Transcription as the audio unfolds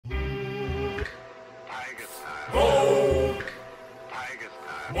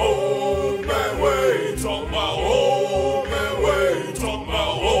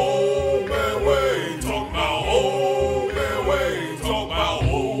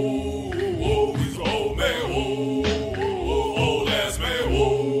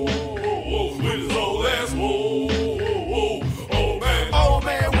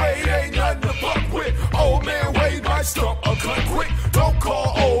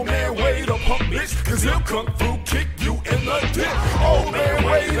cause he'll kung fu kick you in the dick. Old man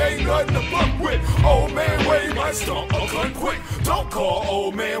Wade ain't nothing to fuck with. Old man Wade might stomp a cunt quick. Don't call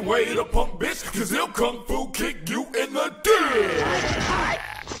old man Wade a punk bitch, cause he'll kung fu kick you in the dick.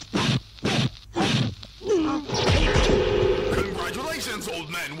 Congratulations, old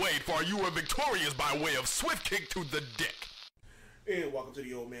man Wade, for you were victorious by way of swift kick to the dick. And welcome to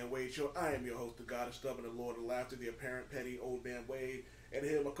the Old Man Wade Show. I am your host, the God of Stubborn and Lord of Laughter, the apparent petty Old Man Wade, and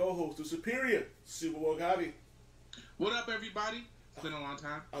here my co-host, the superior Supa Woke Javi. What up, everybody? It's been a long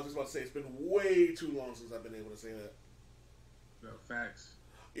time. I was just about to say, it's been way too long since I've been able to say that. Yo, facts.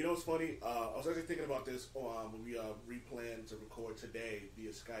 You know what's funny? I was actually thinking about this when we replanned to record today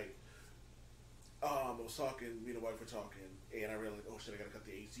via Skype. I was talking, me and the wife were talking, and I realized, oh shit, I gotta cut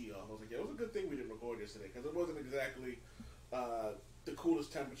the AC off. I was like, yeah, it was a good thing we didn't record yesterday, because it wasn't exactly the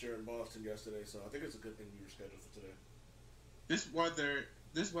coolest temperature in Boston yesterday, so I think it's a good thing we rescheduled for today.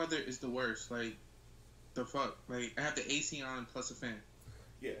 This weather is the worst. Like, the fuck? Like, I have the AC on plus a fan.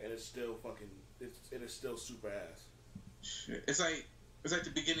 Yeah, and it's still fucking, it is still super ass. Shit. It's like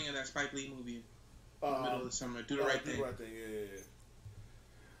the beginning of that Spike Lee movie. In the middle of the summer. Do the right thing. Do the right thing, yeah.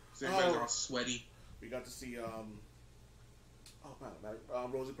 So everybody's all sweaty. We got to see,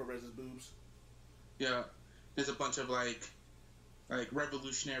 Rosie Perez's boobs. Yeah. There's a bunch of, like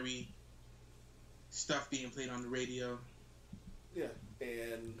revolutionary stuff being played on the radio. Yeah,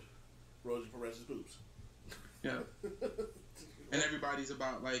 and Rosie Perez's boobs. Yeah. And everybody's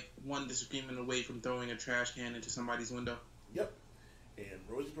about, like, one disagreement away from throwing a trash can into somebody's window. Yep. And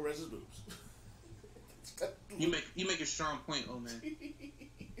Rosie Perez's boobs. You make a strong point, oh man.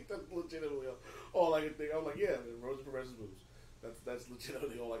 That's legitimately all I can think. I'm like, yeah, man, Rosie Perez's boobs. That's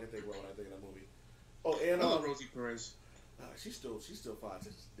legitimately all I can think about when I think of that movie. Oh, and Rosie Perez. She's still fine to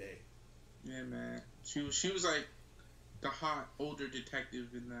this day. Yeah, man. She was like the hot older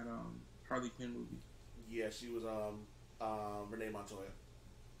detective in that Harley Quinn movie. Yeah, she was Renee Montoya.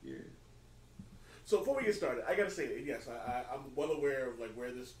 Yeah. So before we get started, I gotta say that yes, I'm well aware of like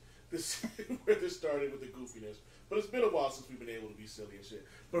where this where this started with the goofiness. But it's been a while since we've been able to be silly and shit.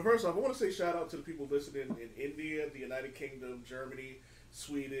 But first off, I want to say shout out to the people listening in India, the United Kingdom, Germany,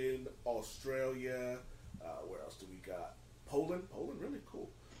 Sweden, Australia. Where else do we got? Poland, really cool.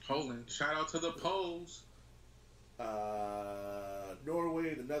 Poland. Shout out to the Poles.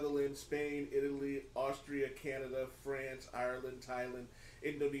 Norway, the Netherlands, Spain, Italy, Austria, Canada, France, Ireland, Thailand,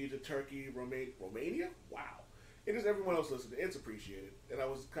 Indonesia, Turkey, Romania. Wow. It is everyone else listening. It's appreciated. And I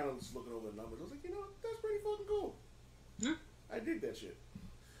was kind of just looking over the numbers. I was like, you know what? That's pretty fucking cool. Yeah. I dig that shit.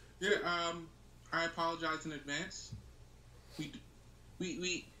 Yeah. I apologize in advance. We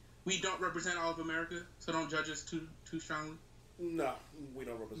don't represent all of America, so don't judge us too strongly. No, we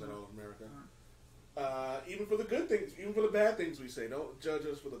don't represent all of America. Even for the good things, even for the bad things we say. Don't judge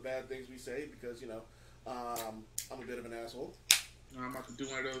us for the bad things we say because, you know, I'm a bit of an asshole. I'm about to do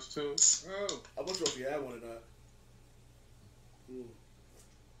one of those too. Oh. I'm not sure if you had one or not.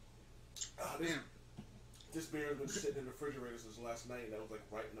 This beer has been sitting in the refrigerator since last night, and that was like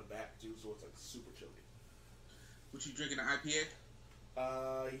right in the back too, so it's like super chilly. What you drinking, an IPA?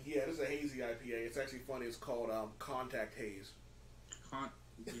 Yeah, this is a hazy IPA. It's actually funny. It's called Contact Haze.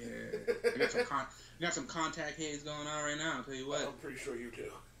 Yeah, you got some contact haze going on right now. I'll tell you what. I'm pretty sure you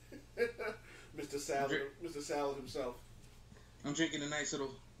do. Mr. Salad himself. I'm drinking a nice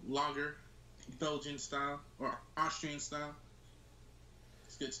little lager, Belgian style or Austrian style.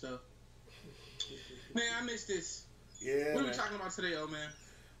 It's good stuff. Man, I missed this. Yeah. What are we talking about today, old man?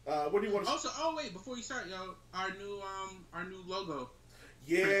 What do you want to... Also, wait, before you start, yo, our new logo.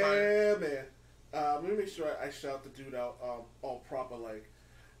 Yeah, man. Let me make sure I shout the dude out all proper, like,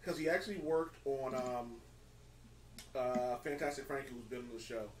 because he actually worked on Fantastic Frankie, who's been on the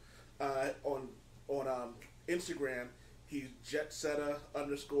show. On Instagram, he's Jetseta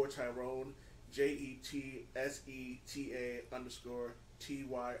 _Tyrone,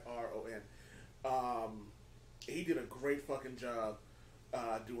 JETSETA_TYRON. He did a great fucking job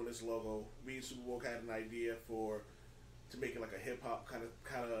doing this logo. Me and Supa Woke had an idea to make it like a hip hop kind of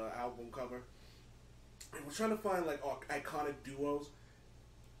album cover. And we're trying to find like iconic duos.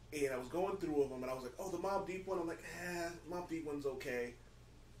 And I was going through them, and I was like, oh, the Mobb Deep one. I'm like, Mobb Deep one's okay.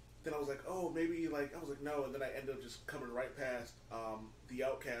 Then I was like, oh, maybe like, I was like, no. And then I ended up just coming right past the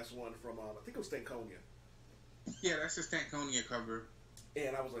Outkast one from, I think it was Stankonia. Yeah, that's the Stankonia cover.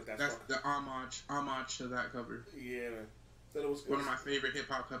 And I was like, that's the homage to that cover. Yeah, man. Then it was one of my favorite hip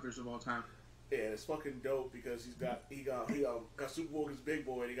hop covers of all time. Yeah, it's fucking dope because he got Supa Woke as Big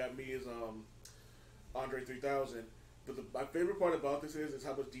Boy, and he got me as Andre 3000. But my favorite part about this is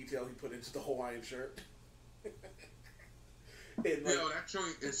how much detail he put into the Hawaiian shirt. And, like, yo, that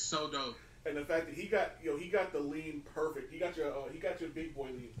joint is so dope. And the fact that he got the lean perfect. He got your big boy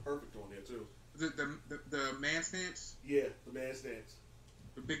lean perfect on there too. The man stance. Yeah, the man stance.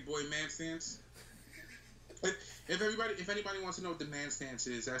 The big boy man stance. If anybody wants to know what the man stance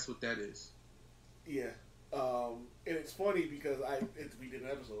is, that's what that is. Yeah, and it's funny because we did an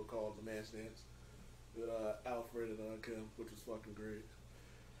episode called "The Man Stance" with Alfred and Kim, which was fucking great.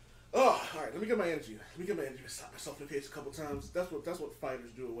 Oh, all right. Let me get my energy. Slap myself in the face a couple times. That's what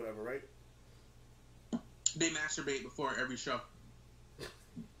fighters do or whatever, right? They masturbate before every show.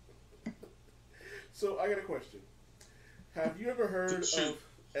 So I got a question. Have you ever heard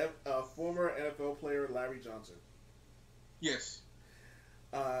of former NFL player Larry Johnson? Yes.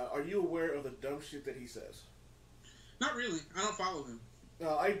 Are you aware of the dumb shit that he says? Not really. I don't follow him.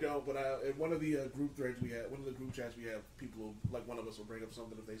 I don't, but in one of the group threads we have, one of the group chats we have, people like one of us will bring up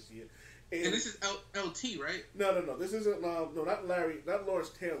something if they see it. And this is LT, right? No. This isn't. No, not Larry. Not Lawrence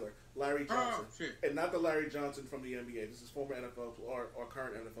Taylor. Larry Johnson, shit. And not the Larry Johnson from the NBA. This is former NFL or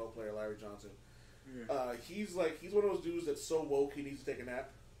current NFL player Larry Johnson. Yeah. He's one of those dudes that's so woke he needs to take a nap.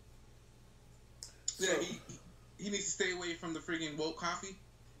 So, yeah, he needs to stay away from the friggin' woke coffee.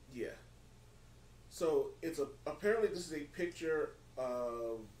 Yeah. So apparently this is a picture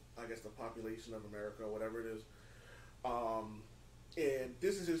of, I guess, the population of America, or whatever it is. And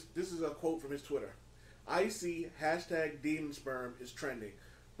this is a quote from his Twitter. I see #Demon Sperm is trending,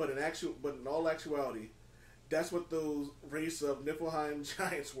 but in all actuality, that's what those race of Niflheim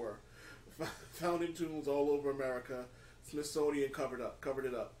giants were. Found in tombs all over America. Smithsonian covered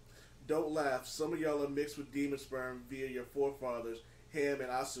it up. Don't laugh. Some of y'all are mixed with demon sperm via your forefathers, Ham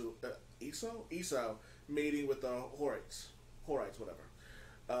and Esau, mating with the Horites, whatever.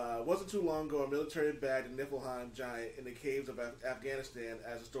 Wasn't too long ago, a military bagged a Niflheim giant in the caves of Afghanistan,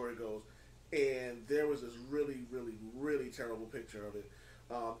 as the story goes, and there was this really, really, really terrible picture of it.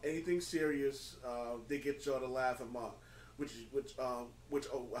 Anything serious, they get y'all to laugh and mock, which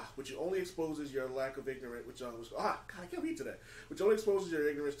only exposes your lack of ignorance. God, I can't read today. Which only exposes your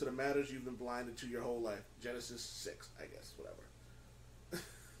ignorance to the matters you've been blinded to your whole life. Genesis 6, I guess, whatever.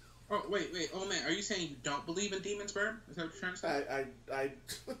 Oh wait! Oh man, are you saying you don't believe in demon sperm? Is that what you're trying to say?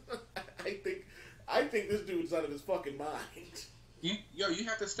 I think this dude's out of his fucking mind. You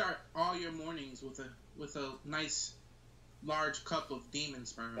have to start all your mornings with a nice large cup of demon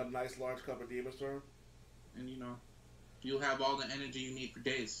sperm. A nice large cup of demon sperm, and you'll have all the energy you need for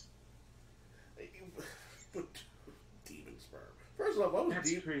days. But demon sperm. First off, why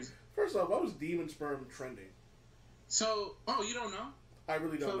was demon sperm trending? So, you don't know? I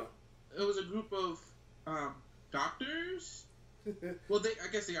really don't know. It was a group of doctors. Well, I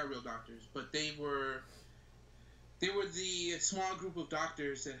guess they are real doctors, but they were the small group of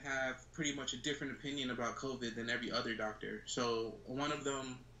doctors that have pretty much a different opinion about COVID than every other doctor. So one of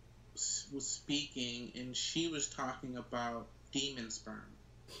them was speaking, and she was talking about demon sperm.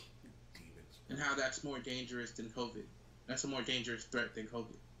 And how that's more dangerous than COVID. That's a more dangerous threat than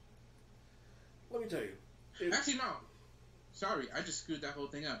COVID. Let me tell you. Actually, no. Sorry, I just screwed that whole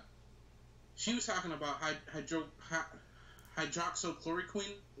thing up. She was talking about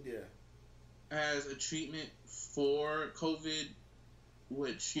hydroxychloroquine as a treatment for COVID,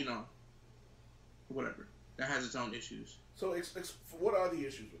 which, whatever. That has its own issues. So, what are the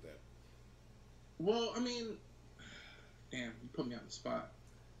issues with that? Well, I mean, damn, you put me on the spot.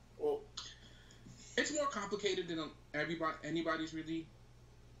 Well, it's more complicated than anybody's really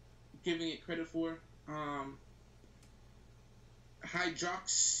giving it credit for.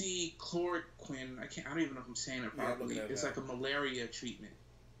 Hydroxychloroquine, I don't even know if I'm saying it properly. It's like a malaria treatment,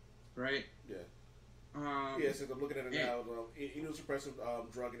 right? Yeah. Yes, I'm looking at it now. Immunosuppressive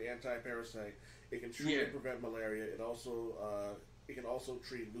drug and anti-parasite. It can treat and prevent malaria. It can also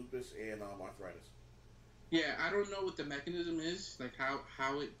treat lupus and arthritis. Yeah, I don't know what the mechanism is, like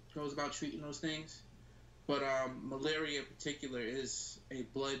how it goes about treating those things, but malaria in particular is a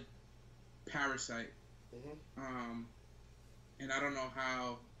blood parasite. Mm-hmm. And I don't know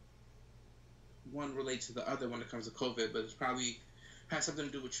how one relates to the other when it comes to COVID, but it's probably has something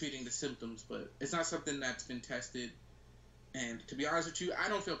to do with treating the symptoms, but it's not something that's been tested. And to be honest with you, I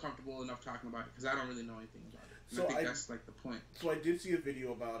don't feel comfortable enough talking about it because I don't really know anything about it. And I think that's like the point. So I did see a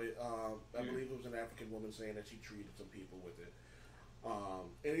video about it. I believe it was an African woman saying that she treated some people with it.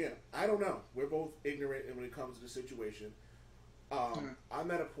 And again, I don't know. We're both ignorant when it comes to the situation.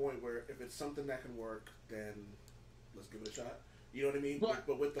 I'm at a point where if it's something that can work, then let's give it a shot. You know what I mean? But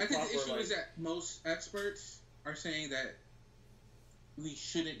with the I think the issue is that most experts are saying that we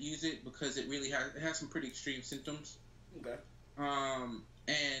shouldn't use it because it really has some pretty extreme symptoms. Okay.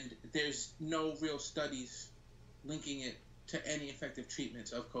 And there's no real studies linking it to any effective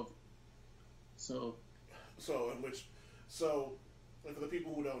treatments of COVID. So and for the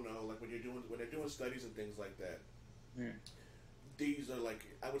people who don't know, like when they're doing studies and things like that, yeah. these are like,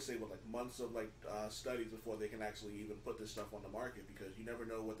 I would say, like months of like studies before they can actually even put this stuff on the market, because you never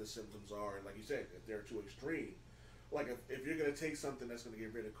know what the symptoms are, and like you said, if they're too extreme, like if you're gonna take something that's gonna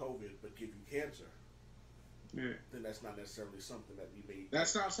get rid of COVID but give you cancer, Yeah. then that's not necessarily something that you may.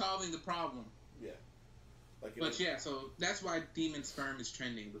 That's not solving the problem. Yeah. Like, but yeah, so that's why Demon Sperm is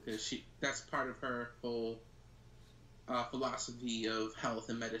trending, because that's part of her whole philosophy of health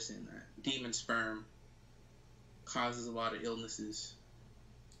and medicine, that Demon Sperm causes a lot of illnesses.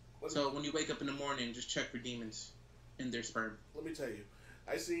 So when you wake up in the morning, just check for demons in their sperm. Let me tell you,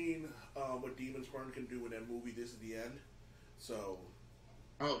 I seen what Demon Sperm can do in that movie, This Is the End. So.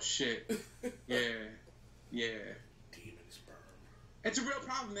 Oh shit. Yeah. Demon Sperm. It's a real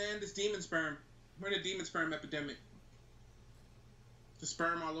problem, man. This Demon Sperm. We're in a Demon Sperm epidemic. The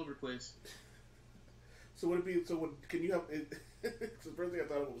sperm all over the place. So would it be? So can you have? Because the first thing I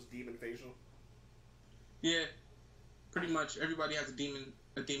thought of was demon facial. Yeah. Pretty much everybody has a demon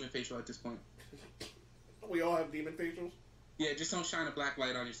facial at this point. We all have demon facials? Yeah, just don't shine a black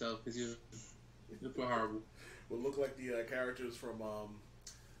light on yourself, because you feel horrible. We'll look like the characters from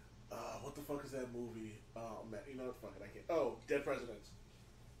what the fuck is that movie? Oh man, you know what? Fuck it, I can't. Oh, Dead Presidents.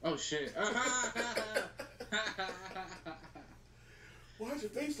 Oh shit. Why'd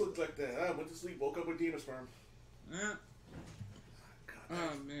your face look like that? I went to sleep, woke up with demon sperm. Yeah. God,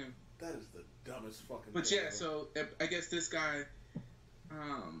 Oh man. That is the dumbest fucking But thing yeah, ever. so I guess this guy,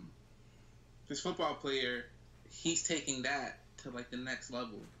 this football player, he's taking that to like the next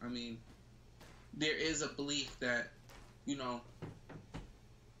level. I mean, there is a belief that,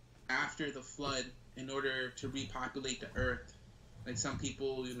 after the flood, in order to repopulate the earth, like some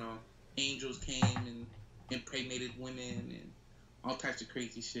people, angels came and impregnated women and all types of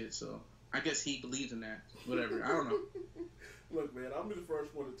crazy shit. So I guess he believes in that. Whatever. I don't know. Look, man, I'm the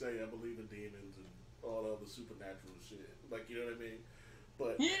first one to tell you I believe in demons and all the other supernatural shit. Like, you know what I mean?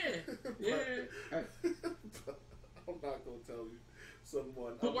 But Yeah. but I'm not gonna tell you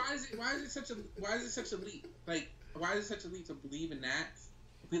someone. But why is it such a leap? Like, why is it such a leap to believe in that?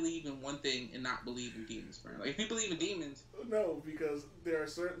 Believe in one thing and not believe in demons, bro. Like, if you believe in demons, No, because there are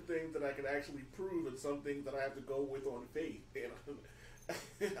certain things that I can actually prove and some things that I have to go with on faith.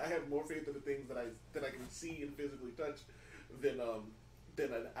 And I have more faith in the things that I can see and physically touch than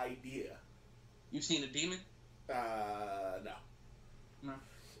an idea. you've seen a demon? No. No.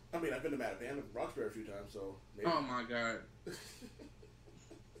 I mean, I've been to Mattapan and Roxbury a few times, so maybe. Oh my god.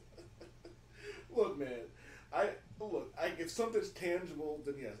 Look, man, if something's tangible,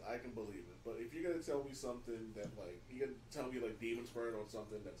 then yes, I can believe it. But if you're gonna tell me something that, like, you're gonna tell me like demon sperm on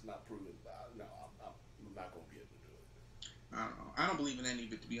something that's not proven, no, I'm not gonna be able to do it. I don't know. I don't believe in any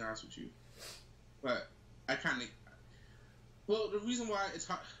of it, to be honest with you. But I kind of. Well, the reason why it's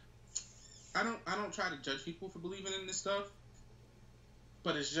hard. I don't try to judge people for believing in this stuff.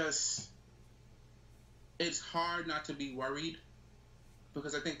 But it's just. It's hard not to be worried.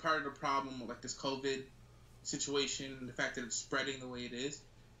 Because I think part of the problem with like this COVID situation, and the fact that it's spreading the way it is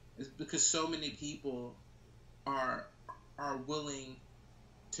because so many people are willing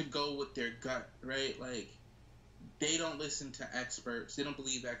to go with their gut, right? Like, they don't listen to experts. They don't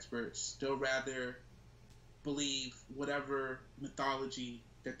believe experts. They'll rather believe whatever mythology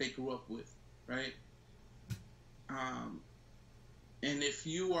that they grew up with, right? And if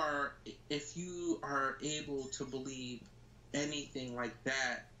you are able to believe anything like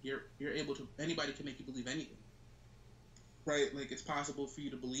that, you're able to. Anybody can make you believe anything, right? Like, it's possible for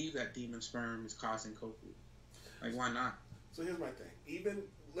you to believe that demon sperm is causing COVID. Like, why not? So here's my thing. Even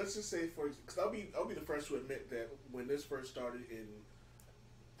let's just say, because I'll be the first to admit that when this first started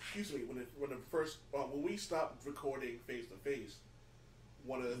when we stopped recording face to face,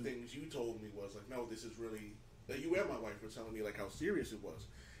 one of the things you told me was like, no, this is really. You and my wife were telling me like how serious it was.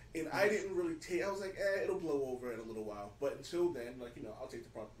 And I didn't really take. I was like, it'll blow over in a little while. But until then, like, I'll take the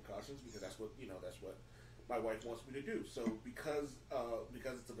proper precautions because that's what my wife wants me to do. So because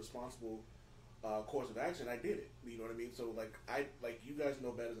it's a responsible course of action, I did it. You know what I mean? So like you guys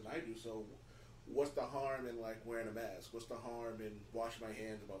know better than I do. So what's the harm in like wearing a mask? What's the harm in washing my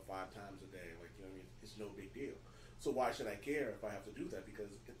hands about 5 times a day? Like, you know what I mean? It's no big deal. So why should I care if I have to do that?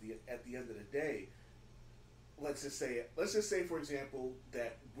 Because at the end of the day. Let's just say, for example,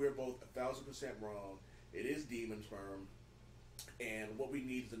 that we're both 1,000% wrong. It is demon sperm, and what we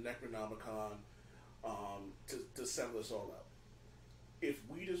need is the Necronomicon to settle us all out. If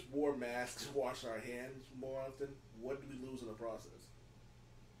we just wore masks and washed our hands more often, what do we lose in the process?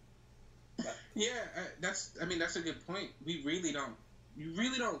 Yeah, that's a good point. You really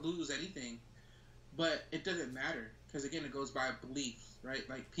don't lose anything. But it doesn't matter because again, it goes by beliefs, right?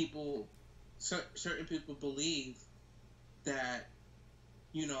 Like certain people believe that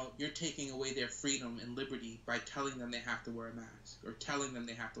you're taking away their freedom and liberty by telling them they have to wear a mask or telling them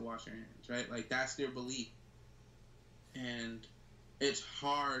they have to wash their hands, right? Like that's their belief, and it's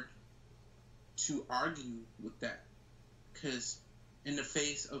hard to argue with that because in the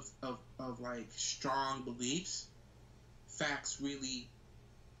face of like strong beliefs, facts really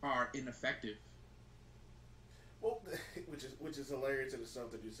are ineffective. Well, which is hilarious in the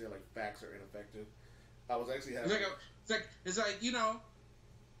stuff that you say, like facts are ineffective. I was actually having it's like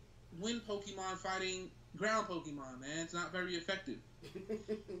wind Pokemon fighting ground Pokemon, man. It's not very effective.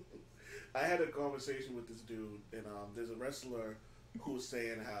 I had a conversation with this dude, and there's a wrestler who was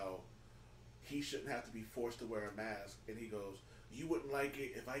saying how he shouldn't have to be forced to wear a mask, and he goes, "You wouldn't like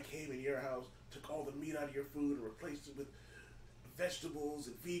it if I came in your house, took all the meat out of your food, and replaced it with vegetables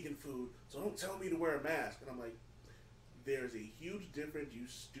and vegan food. So don't tell me to wear a mask." And I'm like, there's a huge difference, you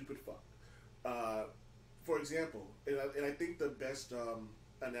stupid fuck. For example, and I think the best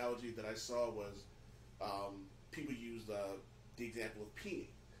analogy that I saw was people used the example of peeing.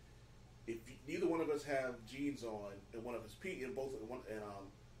 If neither one of us have jeans on and one of us pee and both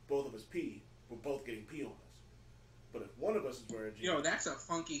of us pee, we're both getting pee on us. But if one of us is wearing jeans, that's a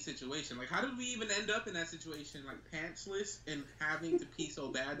funky situation. Like, how did we even end up in that situation, like pantsless and having to pee so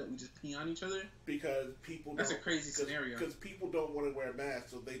bad that we just pee on each other? Because people that's a crazy scenario. Because people don't want to wear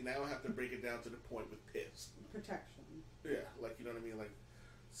masks, so they now have to break it down to the point with piss. Protection. Yeah, like, you know what I mean? Like,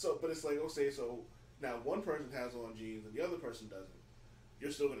 so, but it's like, okay, so now one person has on jeans and the other person doesn't.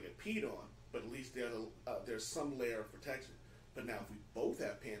 You're still going to get peed on, but at least there's some layer of protection. But now if we both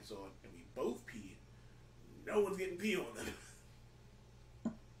have pants on and we both pee, no one's getting pee on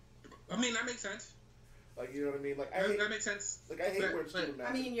them. I mean, that makes sense. Like, you know what I mean? Like, that makes sense. Like, I hate wearing stupid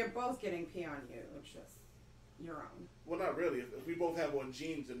masks. I mean, you're both getting pee on you. It's just your own. Well, not really. If we both have on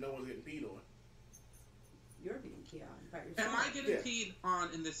jeans, then no one's getting peed on. You're being peed on by yourself. Am I getting peed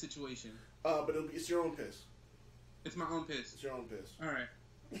on in this situation? But it's your own piss. It's my own piss. It's your own piss. All right.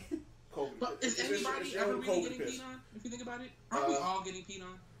 COVID. But is anybody ever really getting peed on? If you think about it, aren't we all getting peed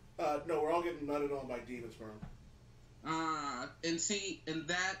on? No, we're all getting nutted on by Demon Sperm. And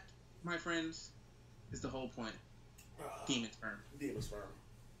that, my friends, is the whole point. Demon Sperm. Demon Sperm.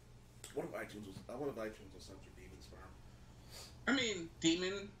 One of iTunes will censor Demon Sperm. I mean,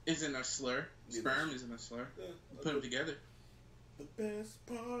 demon isn't a slur. Sperm isn't a slur. Yeah, put them together. The best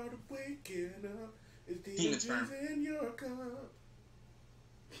part of waking up is demon sperm in your cup.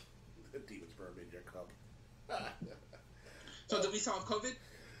 Demon Sperm in your cup. So did we solve COVID?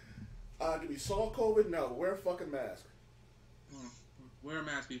 Did we solve COVID? No. Wear a fucking mask. Wear a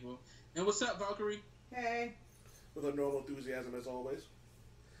mask, people. And what's up, Valkyrie? Hey. With a normal enthusiasm as always.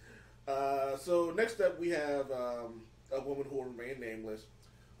 So next up we have a woman who will remain nameless,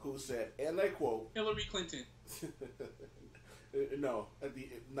 who said, and I quote, Hillary Clinton. No,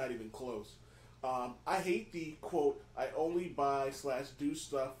 not even close. I hate the quote, I only buy/do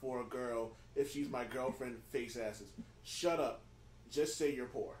stuff for a girl if she's my girlfriend face asses. Shut up. Just say you're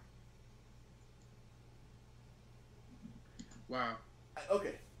poor. Wow.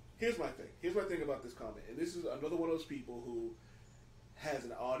 Okay, here's my thing. Here's my thing about this comment. And this is another one of those people who has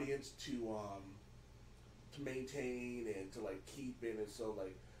an audience to maintain and to like keep in, and so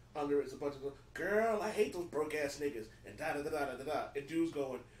like under it's a bunch of girl, I hate those broke ass niggas and da da da da da da. And dude's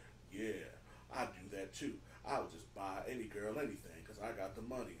going, yeah, I do that too. I would just buy any girl anything because I got the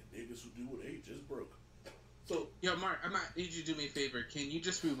money, and niggas who do it ain't just broke. So yo, Mark, I might need you to do me a favor. Can you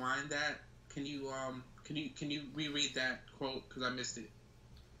just rewind that? Can you reread that quote because I missed it?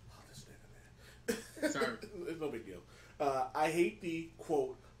 Oh, this nigga, man. Sorry. It's no big deal. I hate the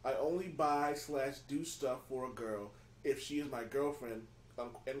quote, I only buy/do stuff for a girl if she is my girlfriend,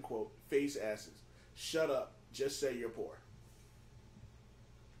 end quote, face asses. Shut up. Just say you're poor.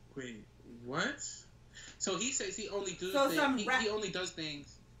 Wait, what? So he says he only he only does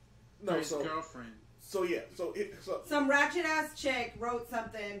things for his girlfriend. So yeah, so some ratchet ass chick wrote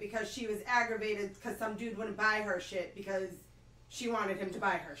something because she was aggravated because some dude wouldn't buy her shit because she wanted him to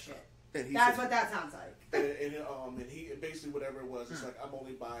buy her shit. That's what that sounds like. And he basically whatever it was, it's like I'm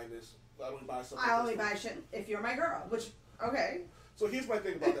only buying this. I only buy something. I only buy shit if you're my girl. Which okay. So here's my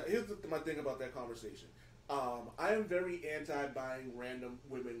thing about that. Here's my thing about that conversation. I am very anti buying random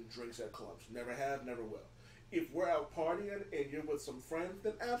women drinks at clubs. Never have, never will. If we're out partying and you're with some friends,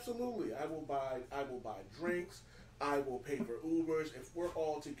 then absolutely, I will buy drinks. I will pay for Ubers if we're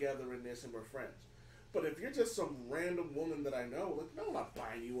all together in this and we're friends. But if you're just some random woman that I know, like, no, I'm not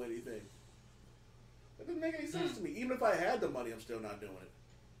buying you anything. That doesn't make any sense to me. Even if I had the money, I'm still not doing it.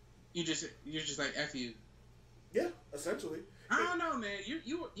 you're just like F you. Yeah, essentially. I don't know, man.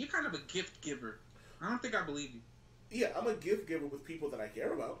 You're kind of a gift giver. I don't think I believe you. Yeah, I'm a gift giver with people that I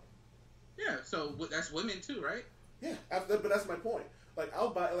care about. Yeah, so that's women too, right? Yeah, but that's my point. Like, I'll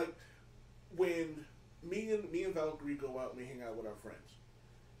buy, like, when me and Valkyrie go out and we hang out with our friends.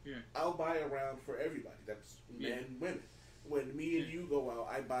 Yeah. I'll buy a round for everybody. That's men, women. When me and you go out,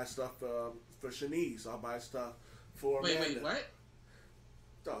 I buy stuff for Shanice. I'll buy stuff for Amanda. Wait, what?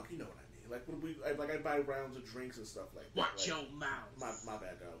 Dog, you know what I mean. Like when I buy rounds of drinks and stuff like that. Watch like, your mouth. My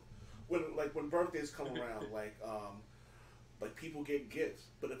bad, dog. When birthdays come around, like people get gifts.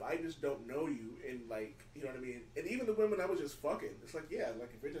 But if I just don't know you and like, you know what I mean. And even the women I was just fucking, it's like, yeah,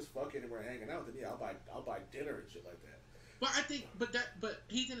 like if we're just fucking and we're hanging out, then yeah, I'll buy dinner and shit like that. But I think, but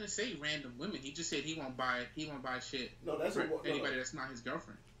he didn't say random women. He just said he won't buy shit. No, that's for anybody that's not his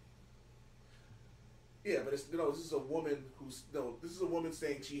girlfriend. Yeah, but this is a woman this is a woman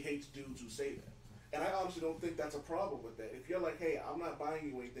saying she hates dudes who say that, and I honestly don't think that's a problem with that. If you're like, hey, I'm not buying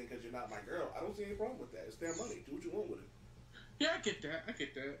you anything because you're not my girl, I don't see any problem with that. It's their money. Do what you want with it. Yeah, I get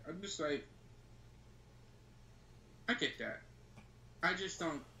that. I'm just like, I get that. I just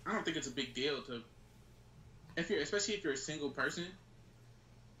don't. I don't think it's a big deal to. Especially if you're a single person,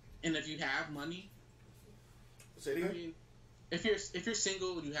 and if you have money. Say it again? I mean, if you're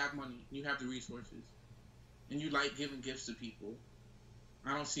single and you have money, you have the resources, and you like giving gifts to people,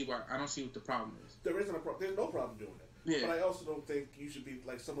 I don't see what the problem is. There isn't a problem. There's no problem doing it. Yeah. But I also don't think you should be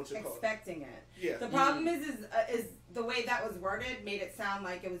like someone should expecting it. Yeah. The problem is the way that was worded made it sound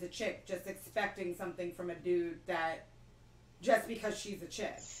like it was a chick just expecting something from a dude that just because she's a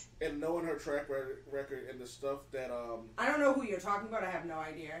chick. And knowing her track record and the stuff that I don't know who you're talking about. I have no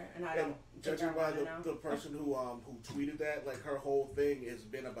idea, and I don't. Judging by the person who tweeted that, like her whole thing has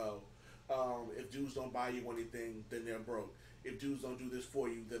been about if dudes don't buy you anything, then they're broke. If dudes don't do this for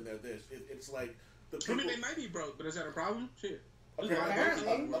you, then they're this. It's like the people. I mean, they might be broke, but is that a problem? Shit.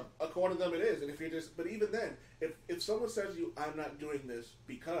 According to them, it is. And if you're just, but even then, if someone says to you, "I'm not doing this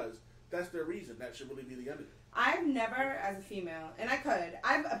because," that's their reason. That should really be the end of it. I've never, as a female, and I could.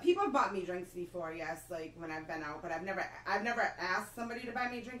 People have bought me drinks before, yes, like when I've been out, but I've never asked somebody to buy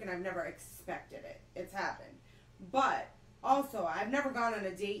me a drink, and I've never expected it. It's happened, but also I've never gone on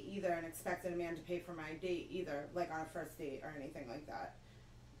a date either and expected a man to pay for my date either, like on a first date or anything like that.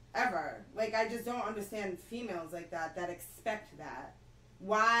 Ever, like I just don't understand females like that expect that.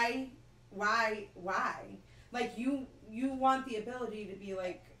 Why? Like you want the ability to be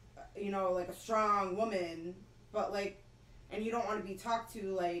like. You know, like a strong woman, but like, and you don't want to be talked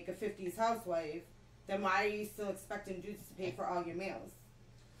to like a 50s housewife, then why are you still expecting dudes to pay for all your meals?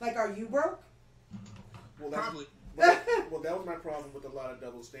 Like, are you broke? Well, probably. Well, that was my problem with a lot of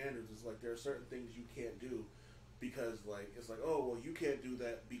double standards. Is like there are certain things you can't do because like it's like, oh well, you can't do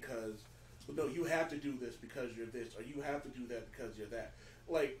that because no, you have to do this because you're this, or you have to do that because you're that.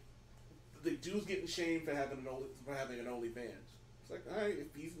 Like the dude's getting shamed for having an OnlyFans. Like, all right,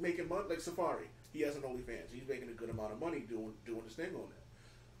 if he's making money, like Safari, he has an OnlyFans. He's making a good amount of money doing his thing on that.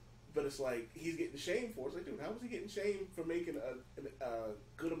 But it's like, he's getting shamed for it. It's like, dude, how was he getting shamed for making a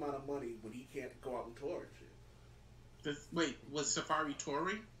good amount of money when he can't go out and tour and shit? Wait, was Safari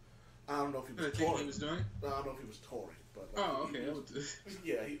touring? I don't know if he was touring. He was doing? I don't know if he was touring. But like, okay.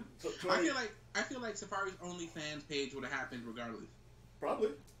 I feel like Safari's OnlyFans page would have happened regardless. Probably.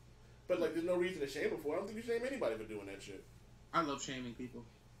 But like, there's no reason to shame him for it. I don't think you shame anybody for doing that shit. I love shaming people.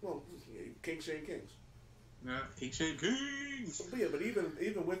 Well, king shame kings. Yeah, king shame kings. But yeah, but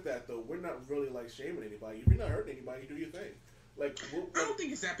even with that though, we're not really like shaming anybody. If you're not hurting anybody, do your thing. Like I don't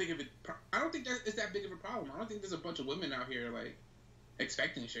think it's that big of a. I don't think it's that big of a problem. I don't think there's a bunch of women out here like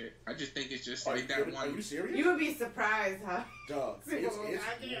expecting shit. I just think it's just like that one. Are you serious? You would be surprised, huh? Dog, it's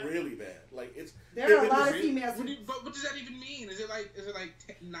really bad. Like there are a lot of females. But what does that even mean? Is it like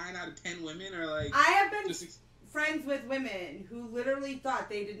 9 out of 10 women or like? I have been friends with women who literally thought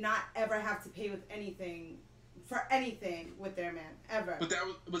they did not ever have to pay with anything with their man ever. But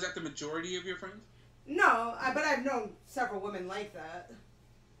was that the majority of your friends? No, but I've known several women like that.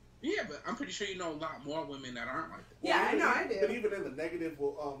 Yeah, but I'm pretty sure you know a lot more women that aren't like that. Yeah, I know, I do. But even in the negative,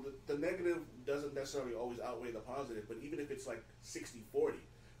 the negative doesn't necessarily always outweigh the positive. But even if it's like 60-40,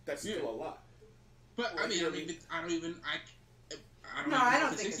 that's still a lot. But like, I don't think it's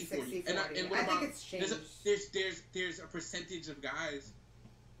 60-40. I think it's changed. There's a percentage of guys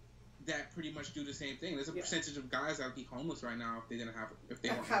that pretty much do the same thing. There's a percentage of guys that would be homeless right now if they don't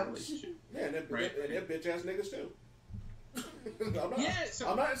have a relationship. Yeah, and they're bitch ass niggas too.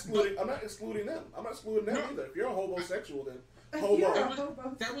 I'm not excluding them. I'm not excluding them either. If you're a homosexual, then homo.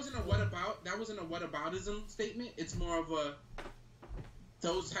 That wasn't a whataboutism statement. It's more of a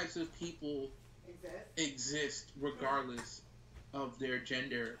those types of people exist regardless of their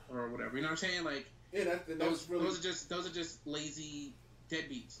gender or whatever. You know what I'm saying? Like, yeah, those are just lazy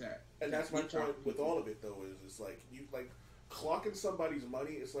deadbeats that. And that's my point with all of it, though. Is it's like you like clocking somebody's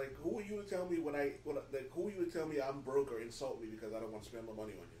money. It's like, who are you to tell me who are you to tell me I'm broke or insult me because I don't want to spend my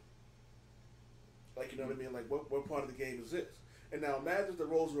money on you? Like, you know what I mean? Like, what part of the game is this? And now imagine if the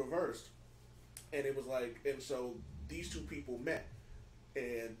roles reversed, and it was like, and so these two people met,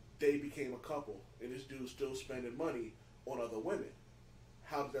 and they became a couple, and this dude's still spending money on other women.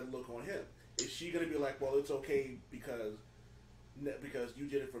 How does that look on him? Is she gonna be like, well, it's okay because you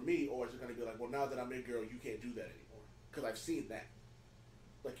did it for me, or is it gonna be like, well, now that I'm your girl, you can't do that anymore? Because I've seen that.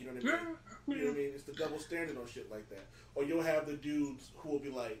 Like, you know what I mean? You know what I mean? It's the double standard on shit like that. Or you'll have the dudes who will be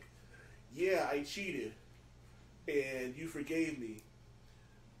like, yeah, I cheated, and you forgave me,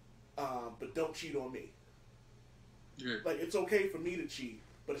 but don't cheat on me. Yeah. Like, it's okay for me to cheat,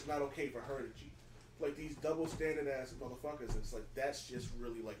 but it's not okay for her to cheat. Like, these double standard ass motherfuckers, it's like, that's just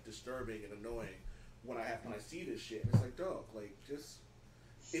really, like, disturbing and annoying when I see this shit. And it's like, dog, like, just,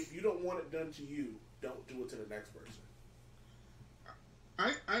 if you don't want it done to you, don't do it to the next person.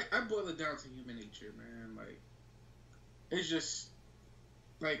 I boil it down to human nature, man. Like, it's just,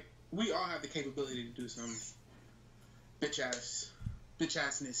 like, we all have the capability to do some bitch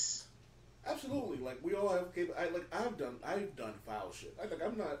assness. Absolutely, like we all have. I've done foul shit.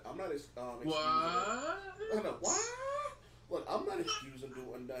 I'm not as what? I know what. Look, I'm not excusing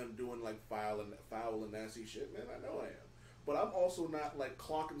doing like foul and nasty shit, man. I know I am, but I'm also not like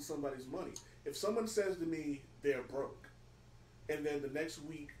clocking somebody's money. If someone says to me they're broke, and then the next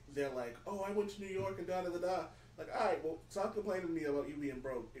week they're like, "Oh, I went to New York and da da da da," like, all right, well, stop complaining to me about you being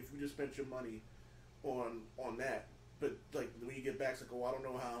broke if you just spent your money on that. But like when you get back, it's like, oh, I don't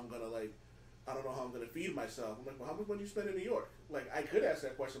know how I'm gonna feed myself. I'm like, well, how much money you spend in New York? Like, I could ask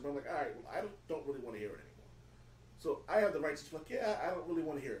that question, but I'm like, all right, well, I don't really want to hear it anymore. So I have the right to be like, yeah, I don't really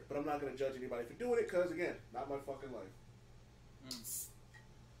want to hear it, but I'm not gonna judge anybody for doing it because, again, not my fucking life.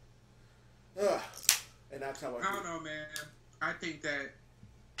 And that's how I feel. I don't know, man. I think that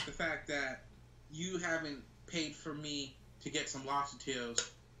the fact that you haven't paid for me to get some lobster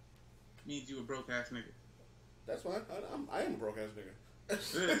tails means you a broke ass nigga. That's fine. I am a broke ass nigga.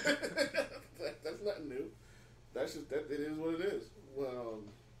 That's nothing new. That's just that. It is what it is. Well,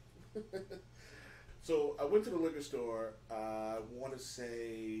 so I went to the liquor store. I want to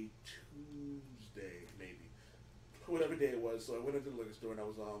say Tuesday, maybe, whatever day it was. So I went into the liquor store, and I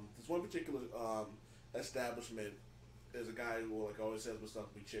was this one particular establishment. There's a guy who like always says what's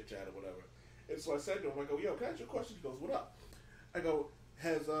up, we chit chat or whatever. And so I said to him, I go, yo, can I ask you a question? He goes, what up? I go,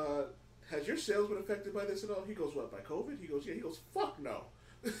 has your sales been affected by this at all? He goes, what, by COVID? He goes, yeah. He goes, fuck no.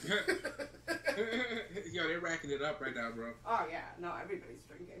 Yo, they're racking it up right now, bro. Oh yeah, no, everybody's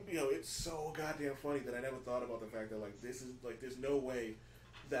drinking. You know, it's so goddamn funny that I never thought about the fact that like this is like there's no way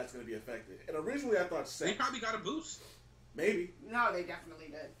that's gonna be affected. And originally I thought sex. They probably got a boost. Maybe. No, they definitely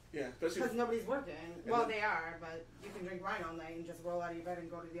did. Yeah, especially because nobody's working. Well, they are, but you can drink wine all night and just roll out of your bed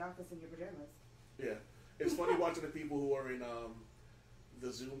and go to the office in your pajamas. Yeah, it's funny watching the people who are in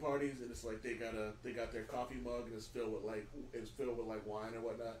the Zoom parties, and it's like they got their coffee mug and it's filled with like wine or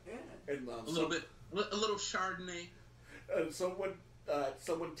whatnot. Yeah. And a little Chardonnay.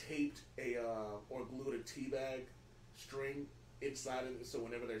 Someone taped or glued a tea bag string inside of it, so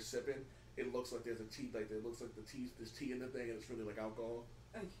whenever they're sipping, it looks like there's a tea, like it looks like there's tea in the thing, and it's really like alcohol.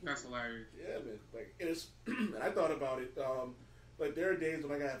 That's hilarious. Yeah, man. Like it's, and I thought about it. Like there are days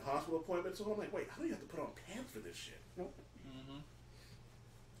when I gotta have hospital appointments, so I'm like, wait, how do you have to put on pants for this shit? Mm-hmm.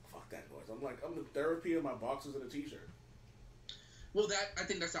 Fuck that noise. I'm in therapy in my boxers and a t-shirt. Well, I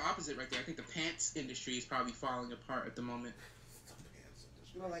think that's the opposite right there. I think the pants industry is probably falling apart at the moment. The pants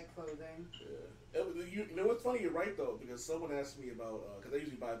industry. More like clothing. Yeah. You know what's funny? You're right though, because someone asked me about because I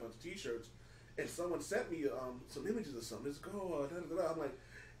usually buy a bunch of t-shirts, and someone sent me some images of something. It's da, da, da. I'm like,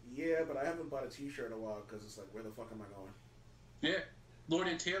 yeah, but I haven't bought a t-shirt in a while because it's like, where the fuck am I going? Yeah, Lord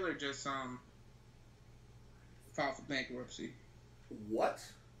and Taylor just filed for bankruptcy. What?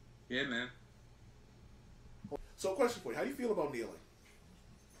 Yeah, man. So, question for you: how do you feel about kneeling?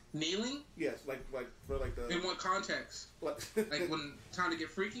 Kneeling? Yes, like for like the. In what context? Like when trying to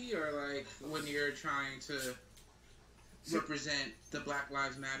get freaky, or like when you're trying to represent the Black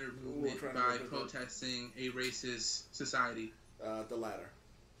Lives Matter movement by protesting a racist society? The latter.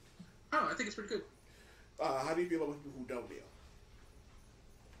 Oh, I think it's pretty good. How do you feel about people who don't kneel?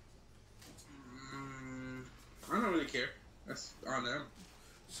 I don't really care. That's on them.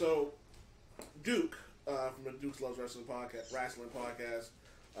 So, Duke from the Duke's Loves Wrestling podcast,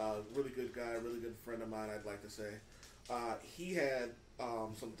 really good guy, really good friend of mine. I'd like to say he had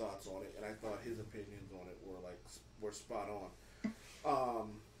some thoughts on it, and I thought his opinions on it were spot on.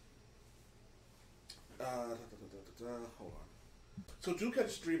 Hold on. So Duke had a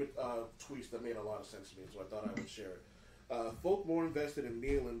stream of tweets that made a lot of sense to me, so I thought I would share it. Folk more invested in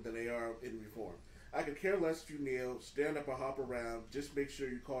kneeling than they are in reform. I could care less if you kneel, stand up or hop around. Just make sure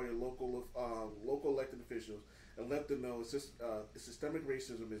you call your local elected officials and let them know systemic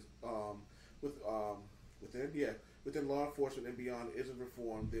racism is within law enforcement and beyond isn't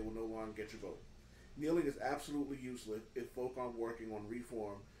reformed. They will no longer get your vote. Kneeling is absolutely useless if folk aren't working on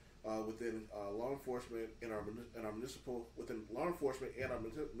reform within law enforcement and our municipal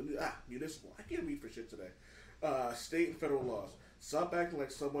municipal. I can't read for shit today. State and federal laws. Stop acting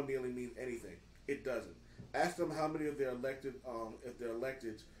like someone kneeling means anything. It doesn't. Ask them how many of their elected, if they're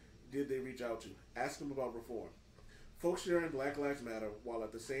elected, did they reach out to? Ask them about reform. Folks sharing Black Lives Matter while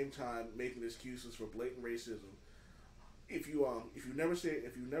at the same time making excuses for blatant racism. If you never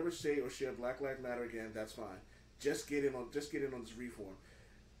say or share Black Lives Matter again, that's fine. Just get in on this reform.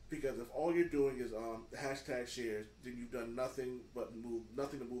 Because if all you're doing is hashtag shares, then you've done nothing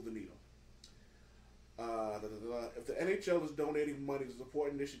to move the needle. If the NHL is donating money to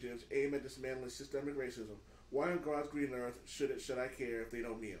support initiatives aimed at dismantling systemic racism, why on God's green earth should I care if they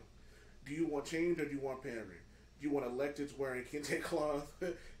don't kneel? Do you want change or do you want pandering? Do you want electeds wearing kente cloth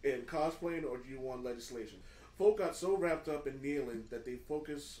and cosplaying, or do you want legislation? Folk got so wrapped up in kneeling that they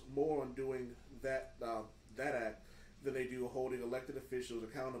focus more on doing that act than they do holding elected officials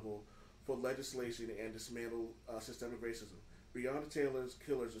accountable for legislation and dismantle systemic racism. Breonna Taylor's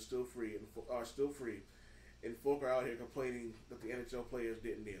killers are still free, and folk are out here complaining that the NHL players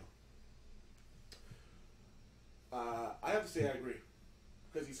didn't kneel. I have to say I agree,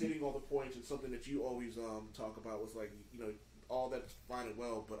 because he's hitting all the points, and something that you always talk about was like, all that's fine and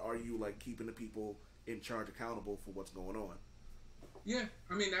well, but are you like keeping the people in charge accountable for what's going on? Yeah,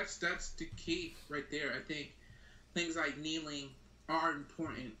 I mean that's the key right there. I think things like kneeling are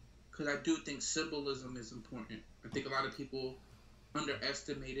important because I do think symbolism is important. I think a lot of people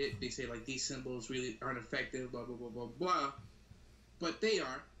underestimate it. They say like these symbols really aren't effective, blah blah blah blah blah, but they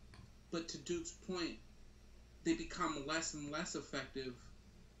are. But to Duke's point, they become less and less effective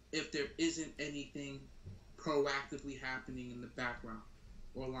if there isn't anything proactively happening in the background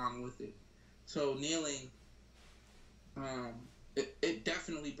or along with it. So kneeling, it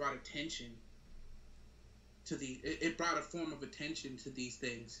definitely brought attention to it brought a form of attention to these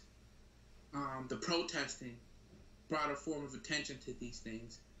things. The protesting brought a form of attention to these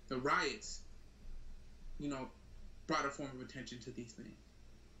things. The riots, brought a form of attention to these things.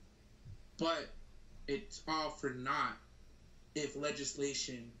 But it's all for naught if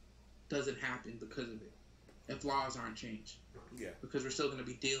legislation doesn't happen because of it. If laws aren't changed. Yeah. Because we're still going to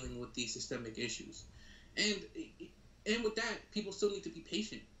be dealing with these systemic issues. And with that, people still need to be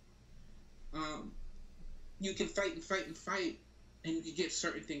patient. You can fight and fight and fight, and you can get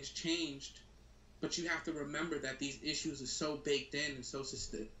certain things changed, but you have to remember that these issues are so baked in and so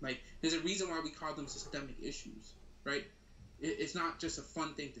like there's a reason why we call them systemic issues, right? It's not just a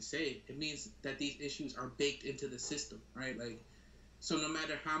fun thing to say. It means that these issues are baked into the system, right? Like, so no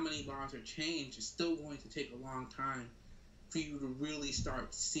matter how many laws are changed, it's still going to take a long time for you to really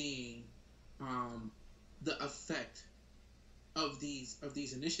start seeing the effect of these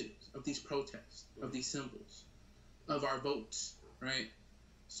initiatives, of these protests, of these symbols, of our votes, right?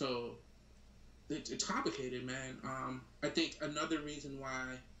 So it's complicated, man. I think another reason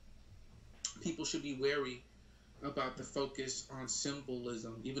why people should be wary about the focus on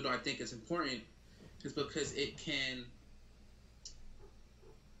symbolism, even though I think it's important, is because it can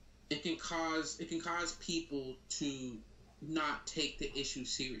cause people to not take the issue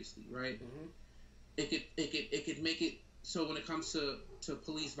seriously, right? Mm-hmm. It could make it so when it comes to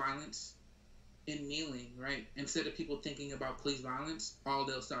police violence and kneeling, right? Instead of people thinking about police violence, all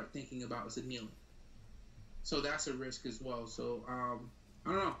they'll start thinking about is the kneeling. So that's a risk as well. So I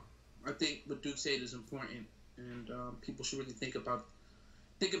don't know. I think what Duke said is important, and people should really think about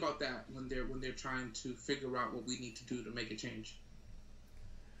that when they're trying to figure out what we need to do to make a change.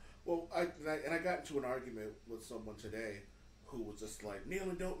 Well, I got into an argument with someone today who was just like,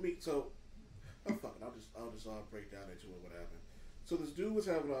 kneeling don't mean so. Oh fuck it, I'll just break down into it what happened. So this dude was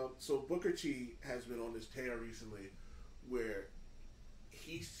having so Booker T has been on this tear recently where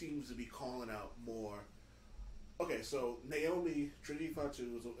he seems to be calling out more. Okay, so Naomi Trinity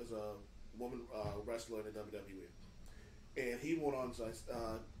Fatu is a woman wrestler in the WWE, and he went on.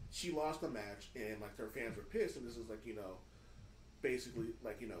 She lost the match, and like her fans were pissed, and this is like basically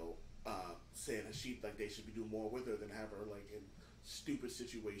like saying that they should be doing more with her than have her like in stupid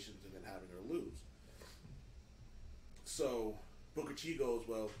situations and then having her lose. So Booker T goes,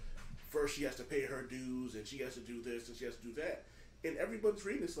 well, first she has to pay her dues, and she has to do this, and she has to do that. And everybody's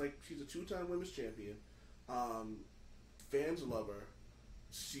reading this like she's a 2-time women's champion. Fans love her.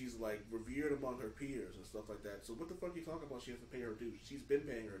 She's like revered among her peers and stuff like that. So what the fuck are you talking about? She has to pay her dues. She's been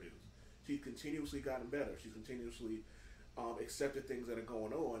paying her dues. She's continuously gotten better. She's continuously accepted things that are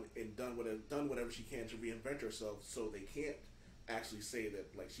going on and done whatever she can to reinvent herself. So they can't actually say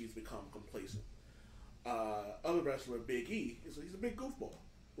that like she's become complacent. Other wrestler Big E he's a big goofball.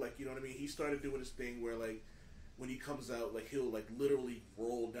 Like, you know what I mean? He started doing this thing where like when he comes out, like he'll like literally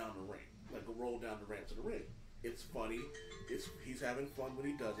roll down the ring, like roll down the ramp to the ring. It's funny. He's having fun when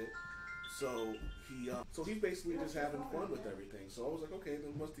he does it. So he's basically just having fun with everything. So I was like, okay,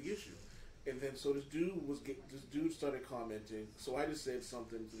 then what's the issue? And then so this dude started commenting. So I just said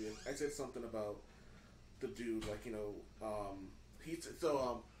something I said something about the dude, like, you know,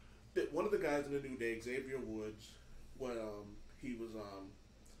 one of the guys in the New Day, Xavier Woods, he was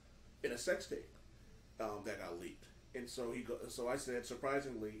in a sex tape that got leaked, and so I said,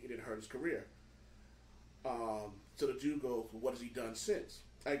 surprisingly, it didn't hurt his career. So the dude goes, well, what has he done since?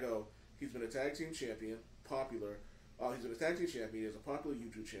 I go, he's been a tag team champion, popular. He's been a tag team champion. He has a popular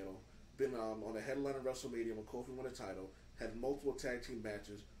YouTube channel. Been on the headline of WrestleMania when Kofi won a title. Had multiple tag team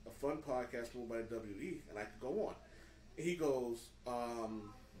matches. A fun podcast run by the WWE, and I could go on. And he goes,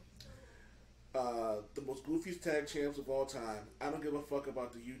 the most goofiest tag champs of all time. I don't give a fuck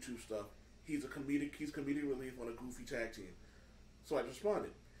about the YouTube stuff. He's comedic relief on a goofy tag team. So I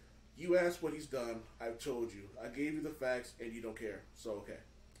responded, you asked what he's done, I've told you. I gave you the facts and you don't care. So okay.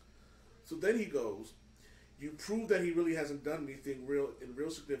 So then he goes, you prove that he really hasn't done anything in real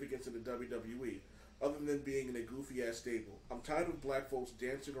significance in the WWE, other than being in a goofy ass stable. I'm tired of black folks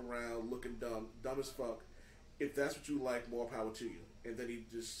dancing around looking dumb as fuck. If that's what you like, more power to you. And then he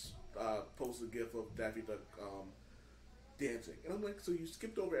just posted a gif of Daffy Duck dancing. And I'm like, so you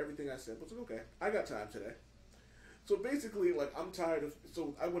skipped over everything I said. But it's like, okay, I got time today. So basically, like, I'm tired of...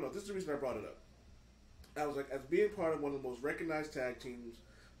 So I went on. This is the reason I brought it up. I was like, as being part of one of the most recognized tag teams,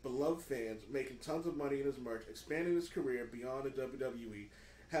 beloved fans, making tons of money in his merch, expanding his career beyond the WWE,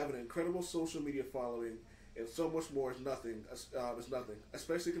 having an incredible social media following, and so much more is nothing.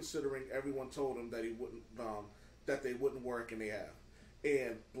 Especially considering everyone told him that he wouldn't, that they wouldn't work, and they have.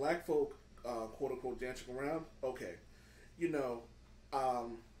 And black folk, quote unquote, dancing around. Okay, you know,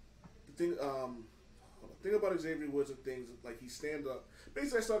 the thing about Xavier Woods and things like he stand up.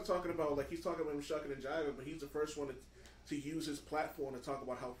 Basically, I started talking about like he's talking about him shucking and jiving, but he's the first one to use his platform to talk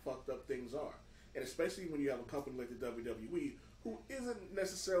about how fucked up things are, and especially when you have a company like the WWE who isn't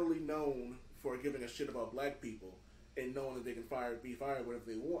necessarily known for giving a shit about black people and knowing that they can be fired whenever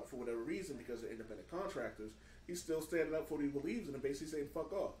they want for whatever reason because they're independent contractors. He's still standing up for what he believes in and basically saying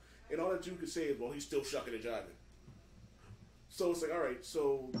fuck off. And all that you could say is, well, he's still shucking and jiving. So it's like, all right,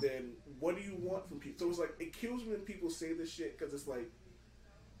 so then what do you want from people? So it's like, it kills me when people say this shit because it's like,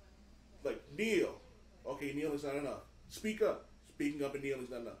 kneel. Okay, kneeling's not enough. Speak up. Speaking up and kneeling's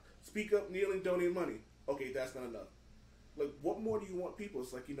not enough. Speak up, kneeling, donate money. Okay, that's not enough. Like, what more do you want people?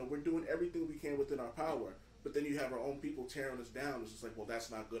 It's like, you know, we're doing everything we can within our power, but then you have our own people tearing us down. It's just like, well,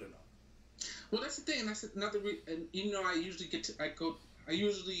 that's not good enough. Well, that's the thing. That's another. And you know, I usually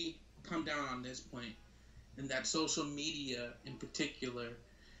come down on this point, and that social media in particular,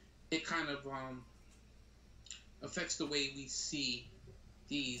 it kind of affects the way we see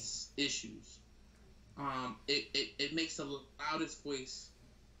these issues. It makes the loudest voice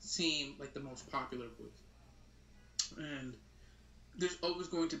seem like the most popular voice, and there's always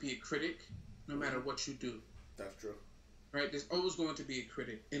going to be a critic, no matter what you do. That's true. Right? There's always going to be a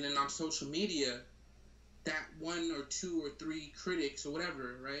critic. And then on social media, that 1 or 2 or 3 critics or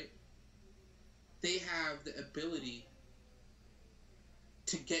whatever, right? They have the ability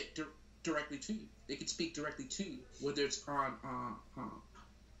to get directly to you. They can speak directly to you, whether it's on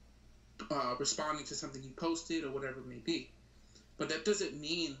responding to something you posted or whatever it may be. But that doesn't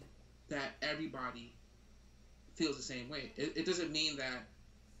mean that everybody feels the same way. It doesn't mean that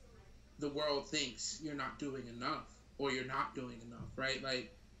the world thinks you're not doing enough. Or you're not doing enough, right?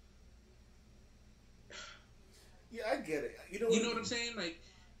 Like, yeah, I get it. You know what I'm saying? Like,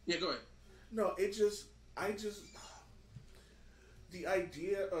 yeah, go ahead. No, the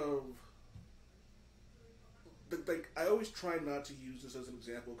idea of, like, I always try not to use this as an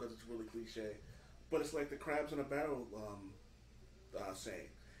example because it's really cliche, but it's like the crabs in a barrel saying.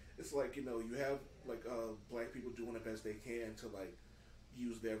 It's like, you know, you have, like, black people doing the best they can to, like,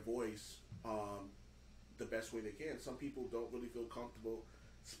 use their voice, the best way they can. Some people don't really feel comfortable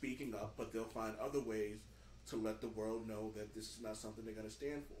speaking up, but they'll find other ways to let the world know that this is not something they're going to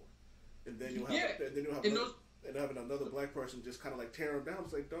stand for. And then you'll have, and having another black person just kind of like tear them down.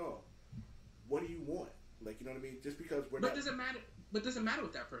 It's like, dog, what do you want? Like, you know what I mean? Just because we're not. Doesn't matter. But doesn't matter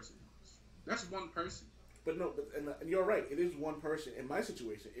what that person wants. That's one person. But no, and you're right. It is one person. In my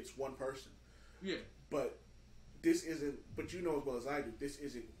situation, it's one person. Yeah. But this isn't. But you know as well as I do, this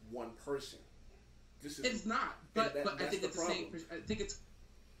isn't one person. This is. It's not. But I think it's the same. I think it's.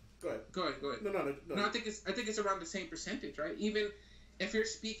 Go ahead. Go ahead. No. I think it's around the same percentage, right? Even if you're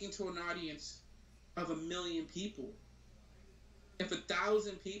speaking to an audience of 1 million people, if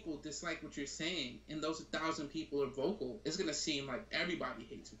 1,000 people dislike what you're saying, and those 1,000 people are vocal, it's gonna seem like everybody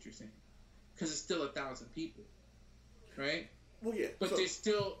hates what you're saying, because it's still 1,000 people, right? Well, yeah. But there's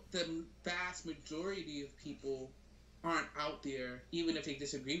still the vast majority of people aren't out there, even if they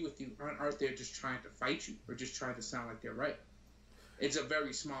disagree with you, aren't out there just trying to fight you or just trying to sound like they're right. It's a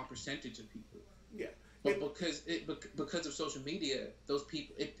very small percentage of people. Yeah. But because of social media, those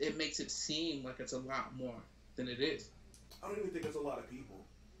people, it makes it seem like it's a lot more than it is. I don't even think it's a lot of people.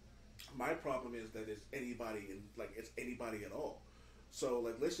 My problem is that it's anybody, and like it's anybody at all. So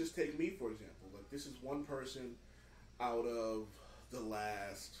like, let's just take me for example. Like, this is one person out of the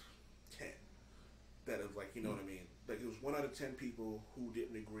last 10 that is like, you know what I mean? Like, it was 1 out of 10 people who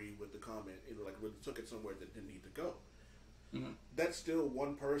didn't agree with the comment, and like really took it somewhere that didn't need to go. Mm-hmm. That's still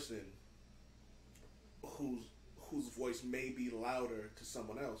one person whose voice may be louder to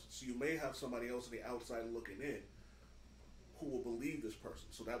someone else. So you may have somebody else on the outside looking in who will believe this person.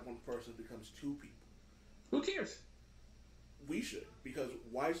 So that one person becomes 2 people. Who cares? We should, because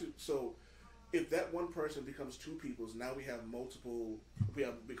why should so? If that one person becomes 2 people, now we have multiple. We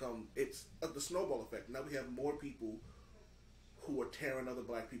have become it's the snowball effect. Now we have more people who are tearing other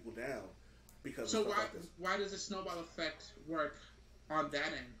black people down because. So of stuff like this. Why does the snowball effect work on that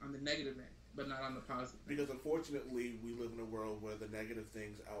end, on the negative end, but not on the positive? Because unfortunately, we live in a world where the negative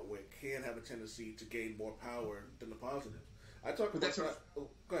things can have a tendency to gain more power than the positive. I talk about that.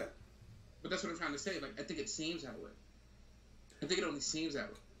 Go ahead. But that's what I'm trying to say. Like, I think it seems that way. I think it only seems that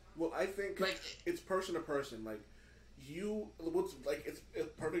way. Well, I think like it's person to person. Like it's a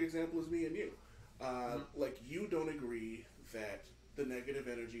perfect example is me and you. Like, you don't agree that the negative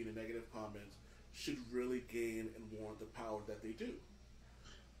energy and the negative comments should really gain and warrant the power that they do.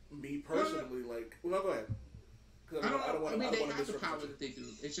 Me personally, go ahead. I don't want they have the power that they do.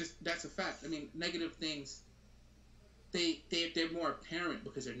 It's just that's a fact. I mean, negative things. They're more apparent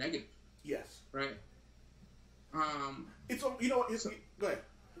because they're negative. Yes. Right. It's go ahead.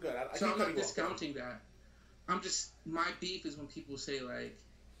 I'm not discounting that. I'm just my beef is when people say like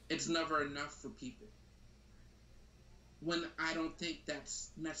it's never enough for people. When I don't think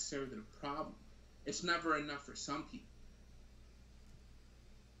that's necessarily the problem. It's never enough for some people.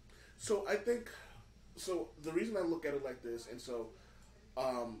 So I think the reason I look at it like this, and so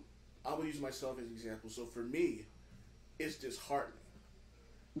I will use myself as an example. So for me, it's disheartening.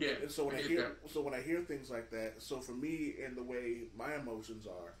 Yeah. And so when I hear things like that, so for me and the way my emotions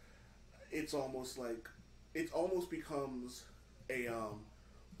are, it's almost like it almost becomes a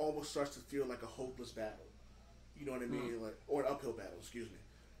almost starts to feel like a hopeless battle. You know what I mean? Like, or an uphill battle, excuse me.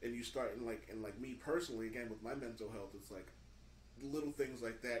 And you start and like me personally, again with my mental health, it's like little things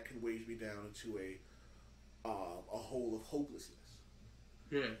like that can weigh me down into a hole of hopelessness.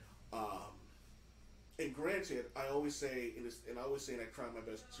 Yeah. And granted, I always say, and I try my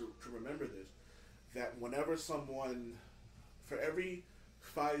best to remember this, that whenever someone, for every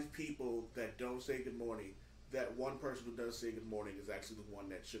 5 people that don't say good morning, that one person who does say good morning is actually the one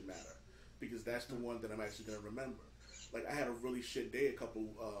that should matter, because that's the one that I'm actually going to remember. Like, I had a really shit day a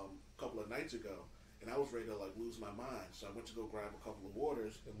couple of nights ago, and I was ready to like lose my mind. So I went to go grab a couple of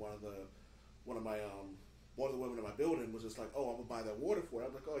waters, and one of the women in my building was just like, "Oh, I'm gonna buy that water for you." I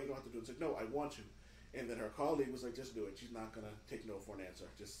was like, "Oh, you don't have to do it." It's like, "No, I want you." And then her colleague was like, "Just do it. She's not gonna take no for an answer."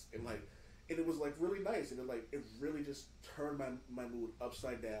 And it was like really nice, and it really just turned my mood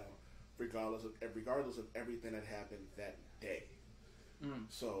upside down, regardless of everything that happened that day.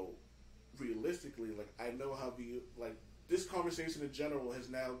 So realistically, like, I know how this conversation in general has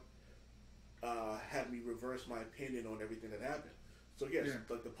now had me reverse my opinion on everything that happened. So yes,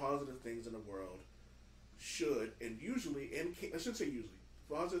 like the positive things in the world should, and usually, and I shouldn't say usually,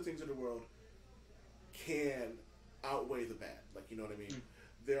 positive things in the world can outweigh the bad. Like, you know what I mean?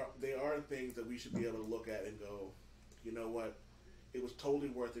 There are things that we should be able to look at and go, you know what, it was totally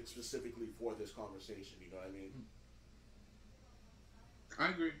worth it specifically for this conversation. You know what I mean? I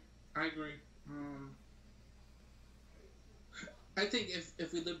agree. I think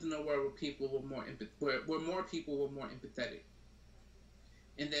if we lived in a world where people were where more people were more empathetic,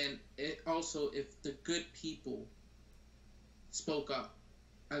 and then if the good people spoke up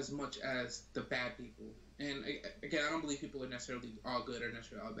as much as the bad people And again, I don't believe people are necessarily all good or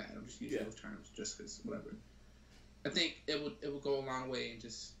necessarily all bad. I'm just using those terms just because whatever. I think it would go a long way in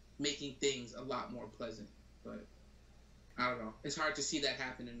just making things a lot more pleasant. But I don't know. It's hard to see that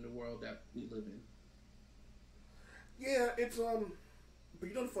happen in the world that we live in. Yeah, it's but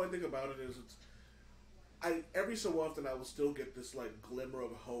you know the funny thing about it is every so often I will still get this like glimmer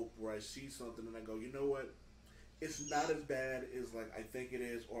of hope where I see something and I go, you know what? It's not as bad as like I think it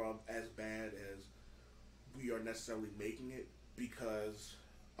is, or as bad as we are necessarily making it, because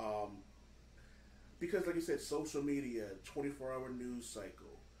like you said, social media, 24-hour news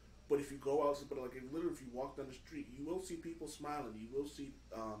cycle. But if you go out, but like literally, if you walk down the street, you will see people smiling. You will see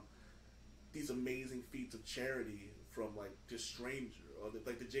these amazing feats of charity from like just strangers, or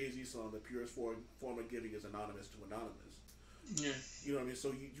like the Jay-Z song, "The purest form of giving is anonymous to anonymous." Yeah, you know what I mean.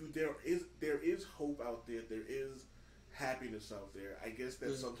 So there is hope out there. There is happiness out there. I guess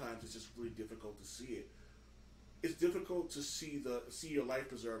that sometimes it's just really difficult to see it. It's difficult to see your life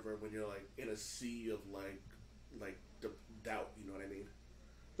preserver when you're like in a sea of like the doubt. You know what I mean?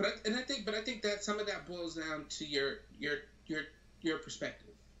 I think that some of that boils down to your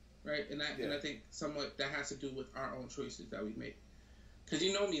perspective, right? And I think somewhat that has to do with our own choices that we make. Because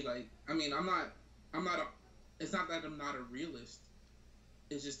you know me, like, I mean, it's not that I'm not a realist.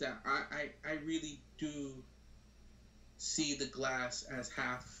 It's just that I really do see the glass as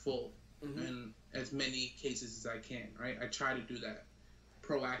half full in as many cases as I can, right? I try to do that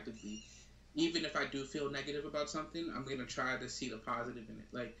proactively. Even if I do feel negative about something, I'm going to try to see the positive in it.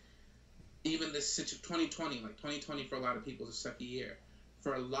 Like, even this 2020 for a lot of people is a sucky year.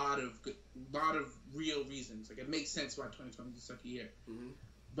 For a lot of real reasons. Like, it makes sense why 2020 is a sucky year. Mm-hmm.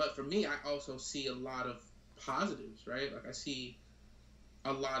 But for me, I also see a lot of positives, right? Like, I see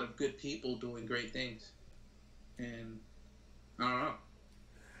a lot of good people doing great things. And I don't know.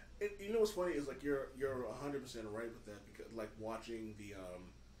 You know what's funny is, like, you're 100% right with that, because, like, watching the,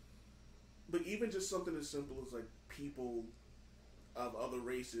 but even just something as simple as, like, people of other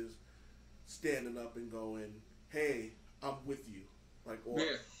races standing up and going, hey, I'm with you. Like,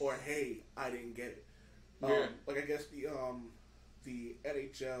 or hey, I didn't get it. Like, I guess the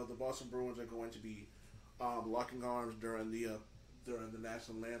NHL, the Boston Bruins are going to be locking arms during the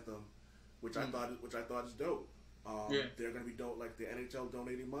national anthem, which I thought is dope. They're gonna be dope. Like, the NHL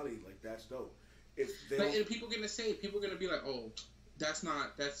donating money, like, that's dope. And people are gonna be like, oh, that's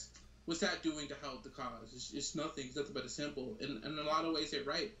what's that doing to help the cause? It's nothing. It's nothing but a symbol. And in a lot of ways, they're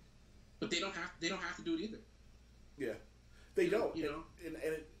right, but they don't have to do it either. Yeah, they don't. You know, and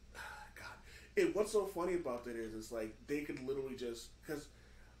it, God, and what's so funny about that is, it's like they could literally just, because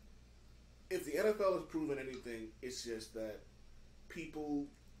if the NFL has proven anything, it's just that people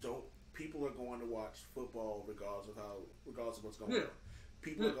are going to watch football regardless of what's going on.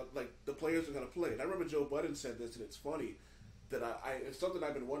 People are like, the players are going to play. And I remember Joe Budden said this, and it's funny that it's something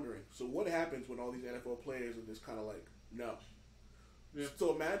I've been wondering. So what happens when all these NFL players are just kind of like, no? Yeah.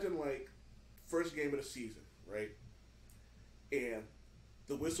 So imagine, like, first game of the season, right? And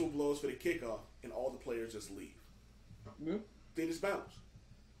the whistle blows for the kickoff, and all the players just leave. Mm-hmm. They just bounce.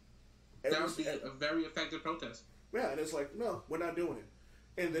 That would be a very effective protest. Yeah, and it's like, no, we're not doing it.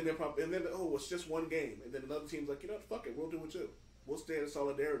 And then it's just one game. And then another team's like, you know what, fuck it, we'll do it too. We'll stand in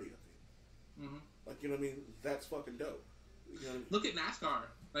solidarity of it. Mm-hmm. Like, you know what I mean? That's fucking dope. You know what I mean? Look at NASCAR.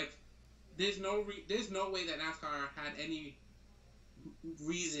 Like, there's no way that NASCAR had any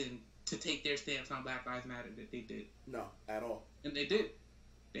reason to take their stance on Black Lives Matter that they did. No, at all. And they did.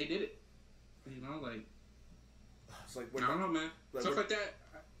 They did it. You know, like, it's like, I don't know, man. Stuff like that.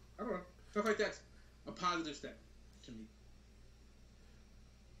 I don't know. Stuff like that's a positive step to me.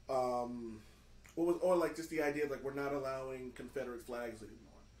 Or like just the idea of, like, we're not allowing Confederate flags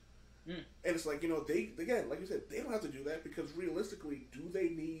anymore. And it's like, you know, they, again, like you said, they don't have to do that, because realistically, do they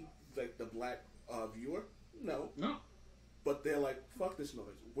need, like, the black viewer? No. But they're like, fuck this noise.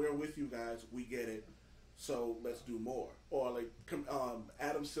 We're with you guys. We get it. So let's do more. Or like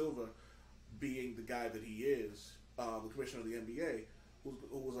Adam Silver, being the guy that he is, the commissioner of the NBA,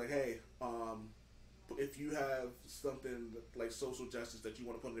 who was like, hey, if you have something like social justice that you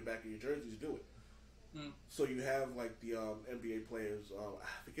want to put in the back of your jerseys, do it. So you have, like, the NBA players.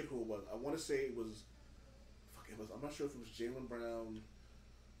 I forget who it was. I want to say it was. I'm not sure if it was Jaylen Brown,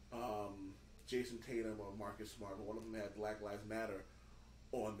 Jason Tatum, or Marcus Smart, but one of them had Black Lives Matter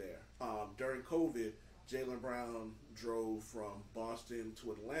on there. During COVID, Jaylen Brown drove from Boston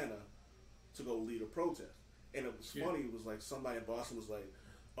to Atlanta to go lead a protest. And it was funny. It was like somebody in Boston was like,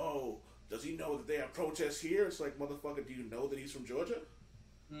 oh, does he know that they have protests here? It's like, motherfucker, do you know that he's from Georgia?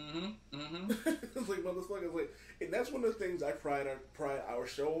 It's like, motherfucker, it's like, and that's one of the things I pride our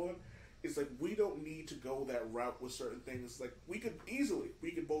show on, it's like we don't need to go that route with certain things. Like we could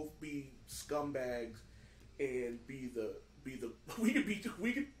both be scumbags and be the we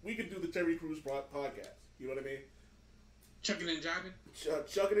could do the Terry Crews podcast. You know what I mean? Chucking and jiving.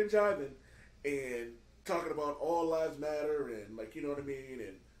 Chucking and jiving, and talking about all lives matter and like you know what I mean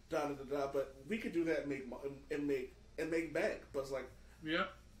and da da da da. But we could do that and make bank. But it's like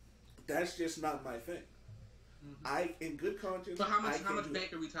that's just not my thing. Mm-hmm. I in good conscience. But how much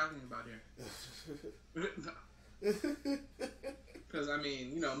bank are we talking about here? Because I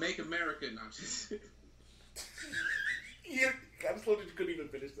mean, you know, make America not just. Yeah, I just thought that you couldn't even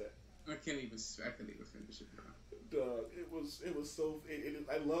finish that. I couldn't even finish it, bro. Dog, it was so.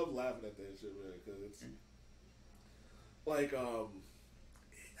 I love laughing at that shit, man, because it's like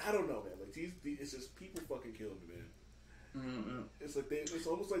I don't know, man. Like it's just people fucking kill me, man. Mm-hmm. It's like it's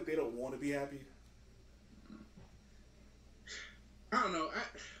almost like they don't want to be happy. I don't know.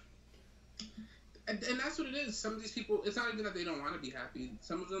 And that's what it is. Some of these people, it's not even that they don't want to be happy.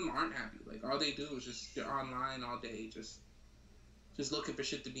 Some of them aren't happy. Like all they do is just they're online all day, just looking for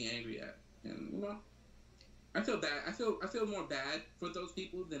shit to be angry at. And you know, I feel bad. I feel more bad for those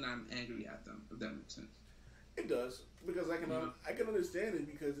people than I'm angry at them. If that makes sense. It does, because I can understand it,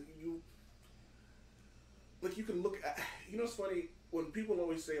 because you can look at, you know, it's funny when people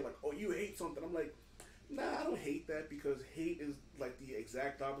always say like, oh, you hate something. I'm like, nah, I don't hate that, because hate is like the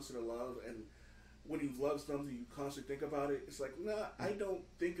exact opposite of love. And when you love something, you constantly think about it. It's like, nah, I don't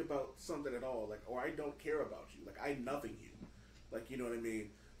think about something at all, like, or I don't care about you, like I nothing you, like, you know what I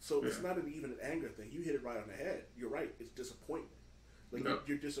mean. So it's not even an anger thing. You hit it right on the head. You're right. It's disappointment. Like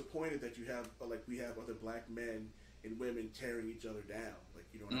you're disappointed that you have we have other black men and women tearing each other down. Like,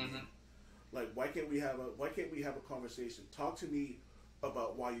 you know what I mean. Like, why can't we have a conversation? Talk to me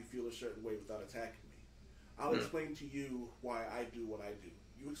about why you feel a certain way without attacking me. I'll explain to you why I do what I do.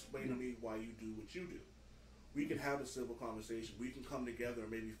 You explain to me why you do what you do. We can have a civil conversation. We can come together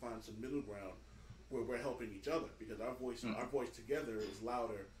and maybe find some middle ground where we're helping each other, because our voice together is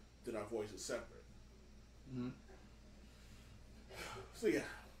louder than our voices separate. Mm-hmm. So yeah.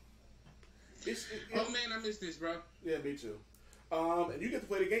 Oh man, I miss this, bro. Yeah, me too. And you get to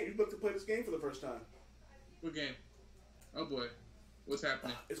play the game. You get to play this game for the first time. What game? Oh boy, what's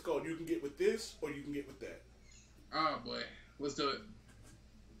happening? It's called You Can Get With This or You Can Get With That. Oh boy, let's do it.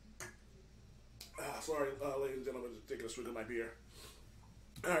 Sorry, ladies and gentlemen, just taking a swig of my beer.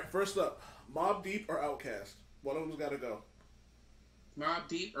 All right, first up, Mobb Deep or Outkast? One of them's got to go. Mobb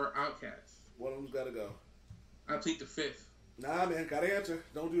Deep or Outkast? One of them's got to go. I plead the fifth. Nah, man, gotta answer.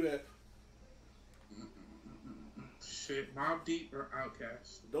 Don't do that. Shit, Mobb Deep or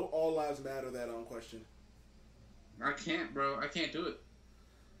Outkast? Don't all lives matter that on question. I can't, bro. I can't do it.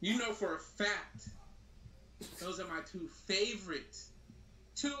 You know for a fact, those are my two favorites.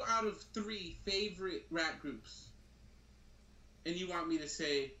 2 out of 3 favorite rap groups. And you want me to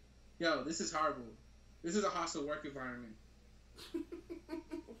say, yo, this is horrible. This is a hostile work environment.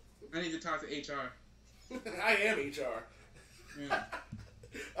 I need to talk to HR. I am HR. Yeah.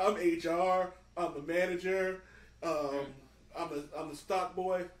 I'm HR. I'm the manager. I'm the stock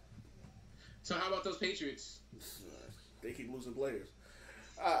boy. So how about those Patriots? They keep losing players.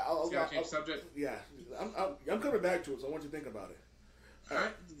 I'll change subject. Yeah, I'm coming back to it, so I want you to think about it. All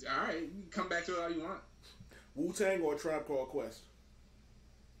right. You can come back to it all you want. Wu-Tang or Tribe Called Quest?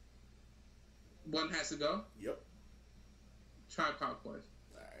 One has to go? Yep. Tribe Called Quest.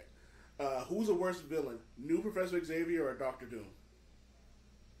 All right. Who's the worst villain? New Professor Xavier or Dr. Doom?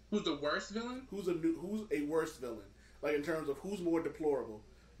 Who's the worst villain? Who's a worse villain? Like in terms of who's more deplorable?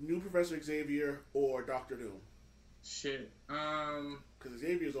 New Professor Xavier or Dr. Doom? Shit. Because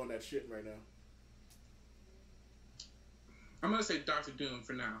Xavier's on that shit right now. I'm gonna say Dr. Doom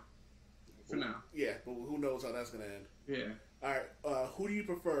for now. Yeah, but who knows how that's gonna end? Yeah. All right. Who do you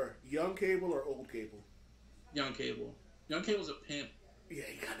prefer, Young Cable or Old Cable? Young Cable. Young Cable's a pimp. Yeah,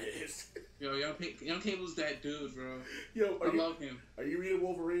 he kind of is. Yo, Young Cable's that dude, bro. Yo, I love him. Are you reading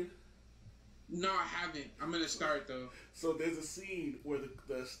Wolverine? No, I haven't. I'm gonna start though. So there's a scene where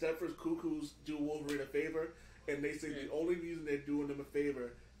the Stepford Cuckoos do Wolverine a favor, and they say the only reason they're doing them a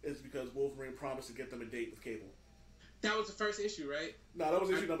favor is because Wolverine promised to get them a date with Cable. That was the first issue, right? No, that was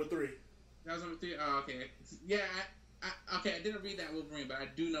issue number 3. That was number 3? Oh, okay. Yeah, I didn't read that Wolverine, but I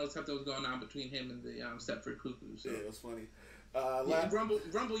do know something was going on between him and the Stepford Cuckoos. So. Yeah, it was funny.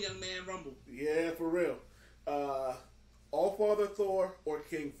 Rumble, young man, rumble. Yeah, for real. All-Father Thor or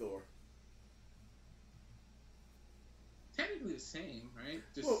King Thor? Technically the same, right?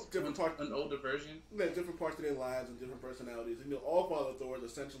 Just different parts. An older version. Yeah, different parts of their lives and different personalities. You know, All-Father Thor is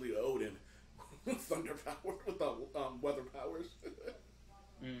essentially Odin with thunder power, with weather powers.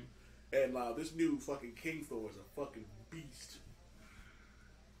 And this new fucking King Thor is a fucking beast.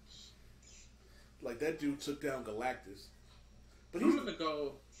 Like, that dude took down Galactus. But I'm gonna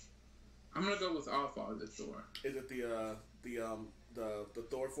go with All Father Thor. Is it the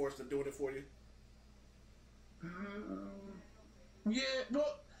Thor Force that's doing it for you? Yeah,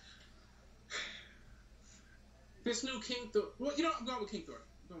 well, this new King Thor. Well, I'm going with King Thor.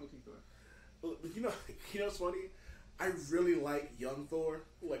 Well, you know what's funny? I really like young Thor.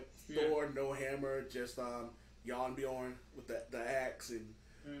 Like, Thor, no hammer, just Bjorn with the axe and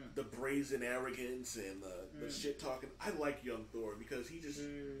the brazen arrogance and the shit talking. I like young Thor because he just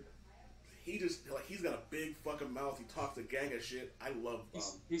like, he's got a big fucking mouth. He talks a gang of shit. I love.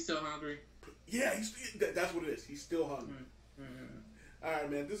 He's still hungry. Yeah, that's what it is. He's still hungry. All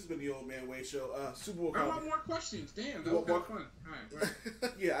right, man. This has been the Old Man Wade Show. Supa Woke Javi. I want more questions. Damn, that was kind of fun. All right.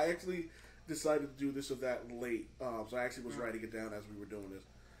 Yeah, I actually decided to do this or that late, so I actually was writing it down as we were doing this.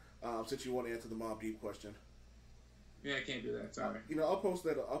 Since you want to answer the Mobb Deep question. Yeah, I can't do that. Sorry. I'll post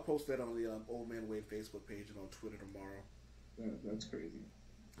that on the Old Man Wade Facebook page and on Twitter tomorrow. That's crazy.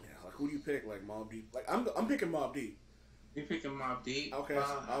 Yeah, like, who do you pick? Like, Mobb Deep? Like, I'm picking Mobb Deep. You picking Mobb Deep?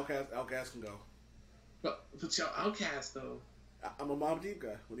 Outkast can go. But yo, Outkast though. I'm a Mobb Deep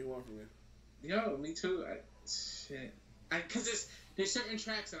guy. What do you want from me? Yo, me too. Because there's certain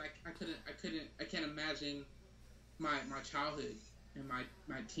tracks that I can't imagine my childhood and my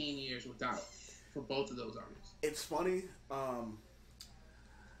teen years without, for both of those artists. It's funny.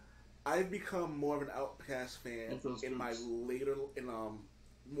 I've become more of an Outkast fan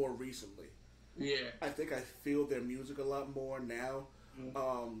more recently. Yeah. I think I feel their music a lot more now.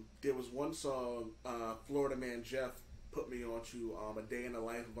 There was one song, Florida Man Jeff put me onto A Day in the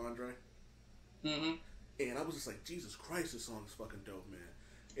Life of Andre. Mm-hmm. And I was just like, Jesus Christ, this song is fucking dope, man.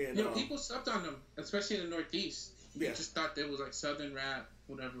 And people slept on them, especially in the Northeast. They just thought it was like Southern rap,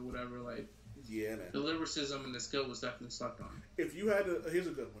 whatever. Like, yeah, man. The lyricism and the skill was definitely slept on. If you had to, here's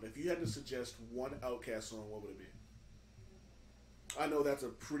a good one. If you had to suggest one Outkast song, what would it be? I know that's a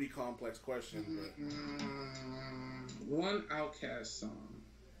pretty complex question, but one Outkast song.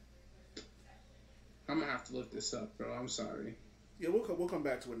 I'm gonna have to look this up, bro. I'm sorry. Yeah, we'll come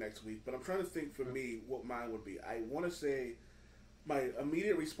back to it next week. But I'm trying to think for me what mine would be. I want to say my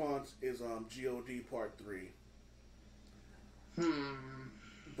immediate response is God Part 3.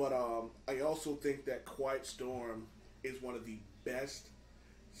 But I also think that Quiet Storm is one of the best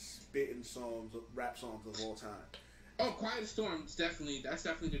spitting songs, rap songs of all time. Oh, Quiet Storm's definitely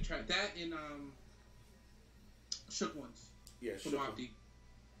the track. That and Shook Ones. Yeah, Shook Ones.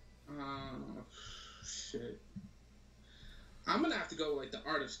 Shit. I'm gonna have to go like the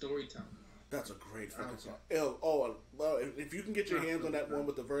Art of Storytelling. That's a great fucking song. Well, if you can get your hands on that one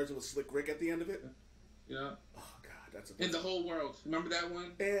with the version with Slick Rick at the end of it. Yeah. Oh God, that's a. In the Whole World. Remember that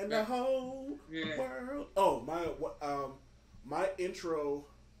one? In the whole world. Oh my intro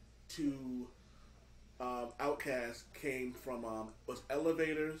to Outkast came from was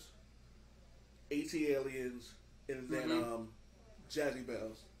Elevators, AT Aliens, and then Jazzy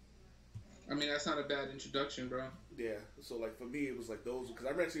Bells. I mean, that's not a bad introduction, bro. Yeah, so like for me, it was like those because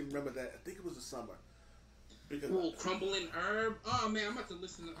I actually remember that. I think it was the summer. Because Crumbling Herb. Oh man, I'm about to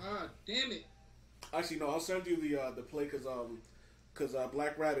listen to. Ah, damn it. Actually, no, I'll send you the play because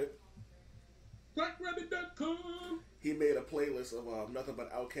Black Rabbit. BlackRabbit.com. He made a playlist of nothing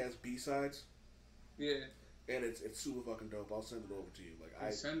but Outkast B-sides. Yeah. And it's super fucking dope. I'll send it over to you.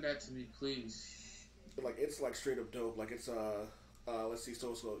 Like send that to me, please. Like it's like straight up dope. Like it's let's see,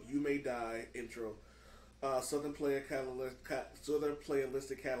 so You May Die intro. Southern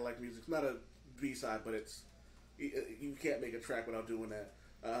Playalistic Cadillac music. It's not a B-side, but it's you can't make a track without doing that.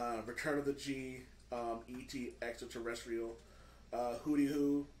 Return of the G, E.T. Extraterrestrial, Hootie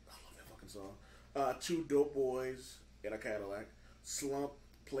Hoo. I love that fucking song. Two Dope Boys in a Cadillac. Slump,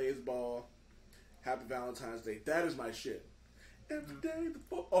 Plays Ball, Happy Valentine's Day. That is my shit. Every day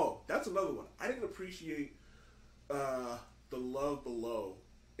before. Oh, that's another one. I didn't appreciate The Love Below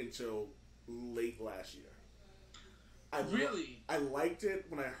until late last year. I liked it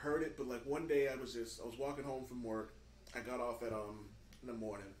when I heard it, but like one day I was walking home from work. I got off at in the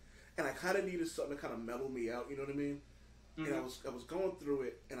morning, and I kind of needed something to kind of mellow me out. You know what I mean? Mm-hmm. And I was going through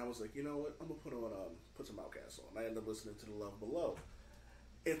it, and I was like, you know what? I'm gonna put some Outkast on. I ended up listening to The Love Below,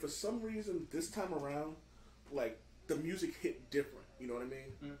 and for some reason this time around, like the music hit different. You know what I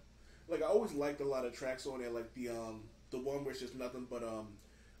mean? Mm-hmm. Like I always liked a lot of tracks on there, like the one where it's just nothing but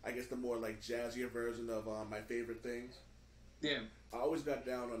I guess the more like jazzier version of My Favorite Things. Yeah. I always got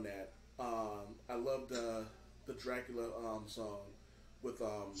down on that. I loved the Dracula song with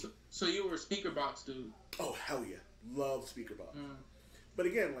So you were a speaker box dude. Oh hell yeah, love speaker box. But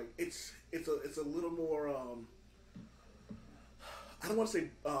again, like it's a little more. I don't want to say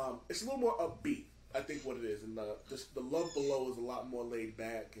it's a little more upbeat. I think what it is, and the Love Below is a lot more laid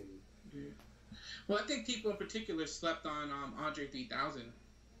back and. Yeah. Well, I think people in particular slept on Andre 3000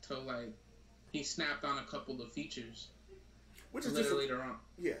 till like he snapped on a couple of features. Which is later on.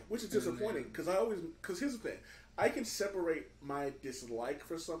 Yeah, which is disappointing because here's the thing, I can separate my dislike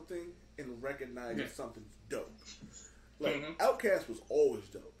for something and recognize that something's dope. Like Outkast was always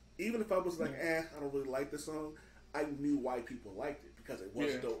dope, even if I was like, I don't really like this song. I knew why people liked it because it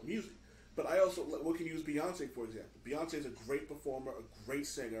was dope music. But I also we can use Beyonce for example. Beyonce is a great performer, a great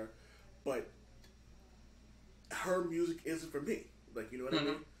singer, but her music isn't for me. Like, you know what I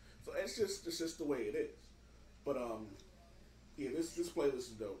mean? So it's just the way it is. But yeah, this playlist is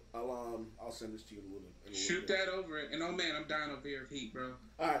dope. I'll send this to you in a little bit. Shoot that over it. And oh man, I'm dying over here of heat, bro.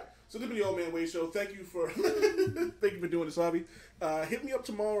 Alright. So this has been the Old Man Wade Show. Thank you for thank you for doing this, Javi. Hit me up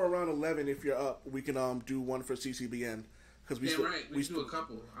tomorrow around 11 if you're up. We can do one for CCBN. Cause we do a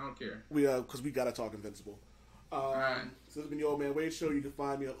couple. I don't care. Because we gotta talk Invincible. Right. So this has been the Old Man Wade Show. You can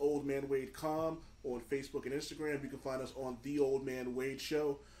find me on oldmanwade.com on Facebook and Instagram. You can find us on The Old Man Wade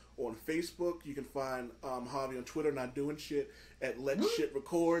Show on Facebook. You can find Javi on Twitter, not doing shit, at Let Shit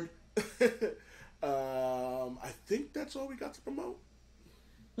Record. I think that's all we got to promote.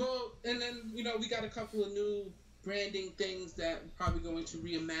 Well, and then, we got a couple of new branding things that we're probably going to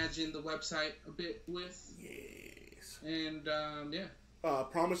reimagine the website a bit with. Yes. And, yeah.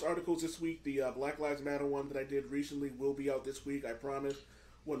 Promise articles this week. The Black Lives Matter one that I did recently will be out this week. I promise.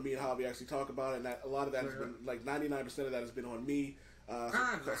 When me and Javi actually talk about it, and a lot of that has been, like 99% of that has been on me.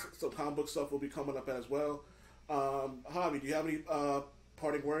 So comic book stuff will be coming up as well. Javi, do you have any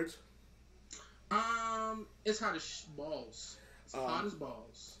parting words? It's hot as balls. It's hot as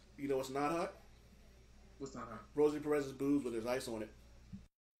balls. You know what's not hot? What's not hot? Rosie Perez's boobs with his ice on it.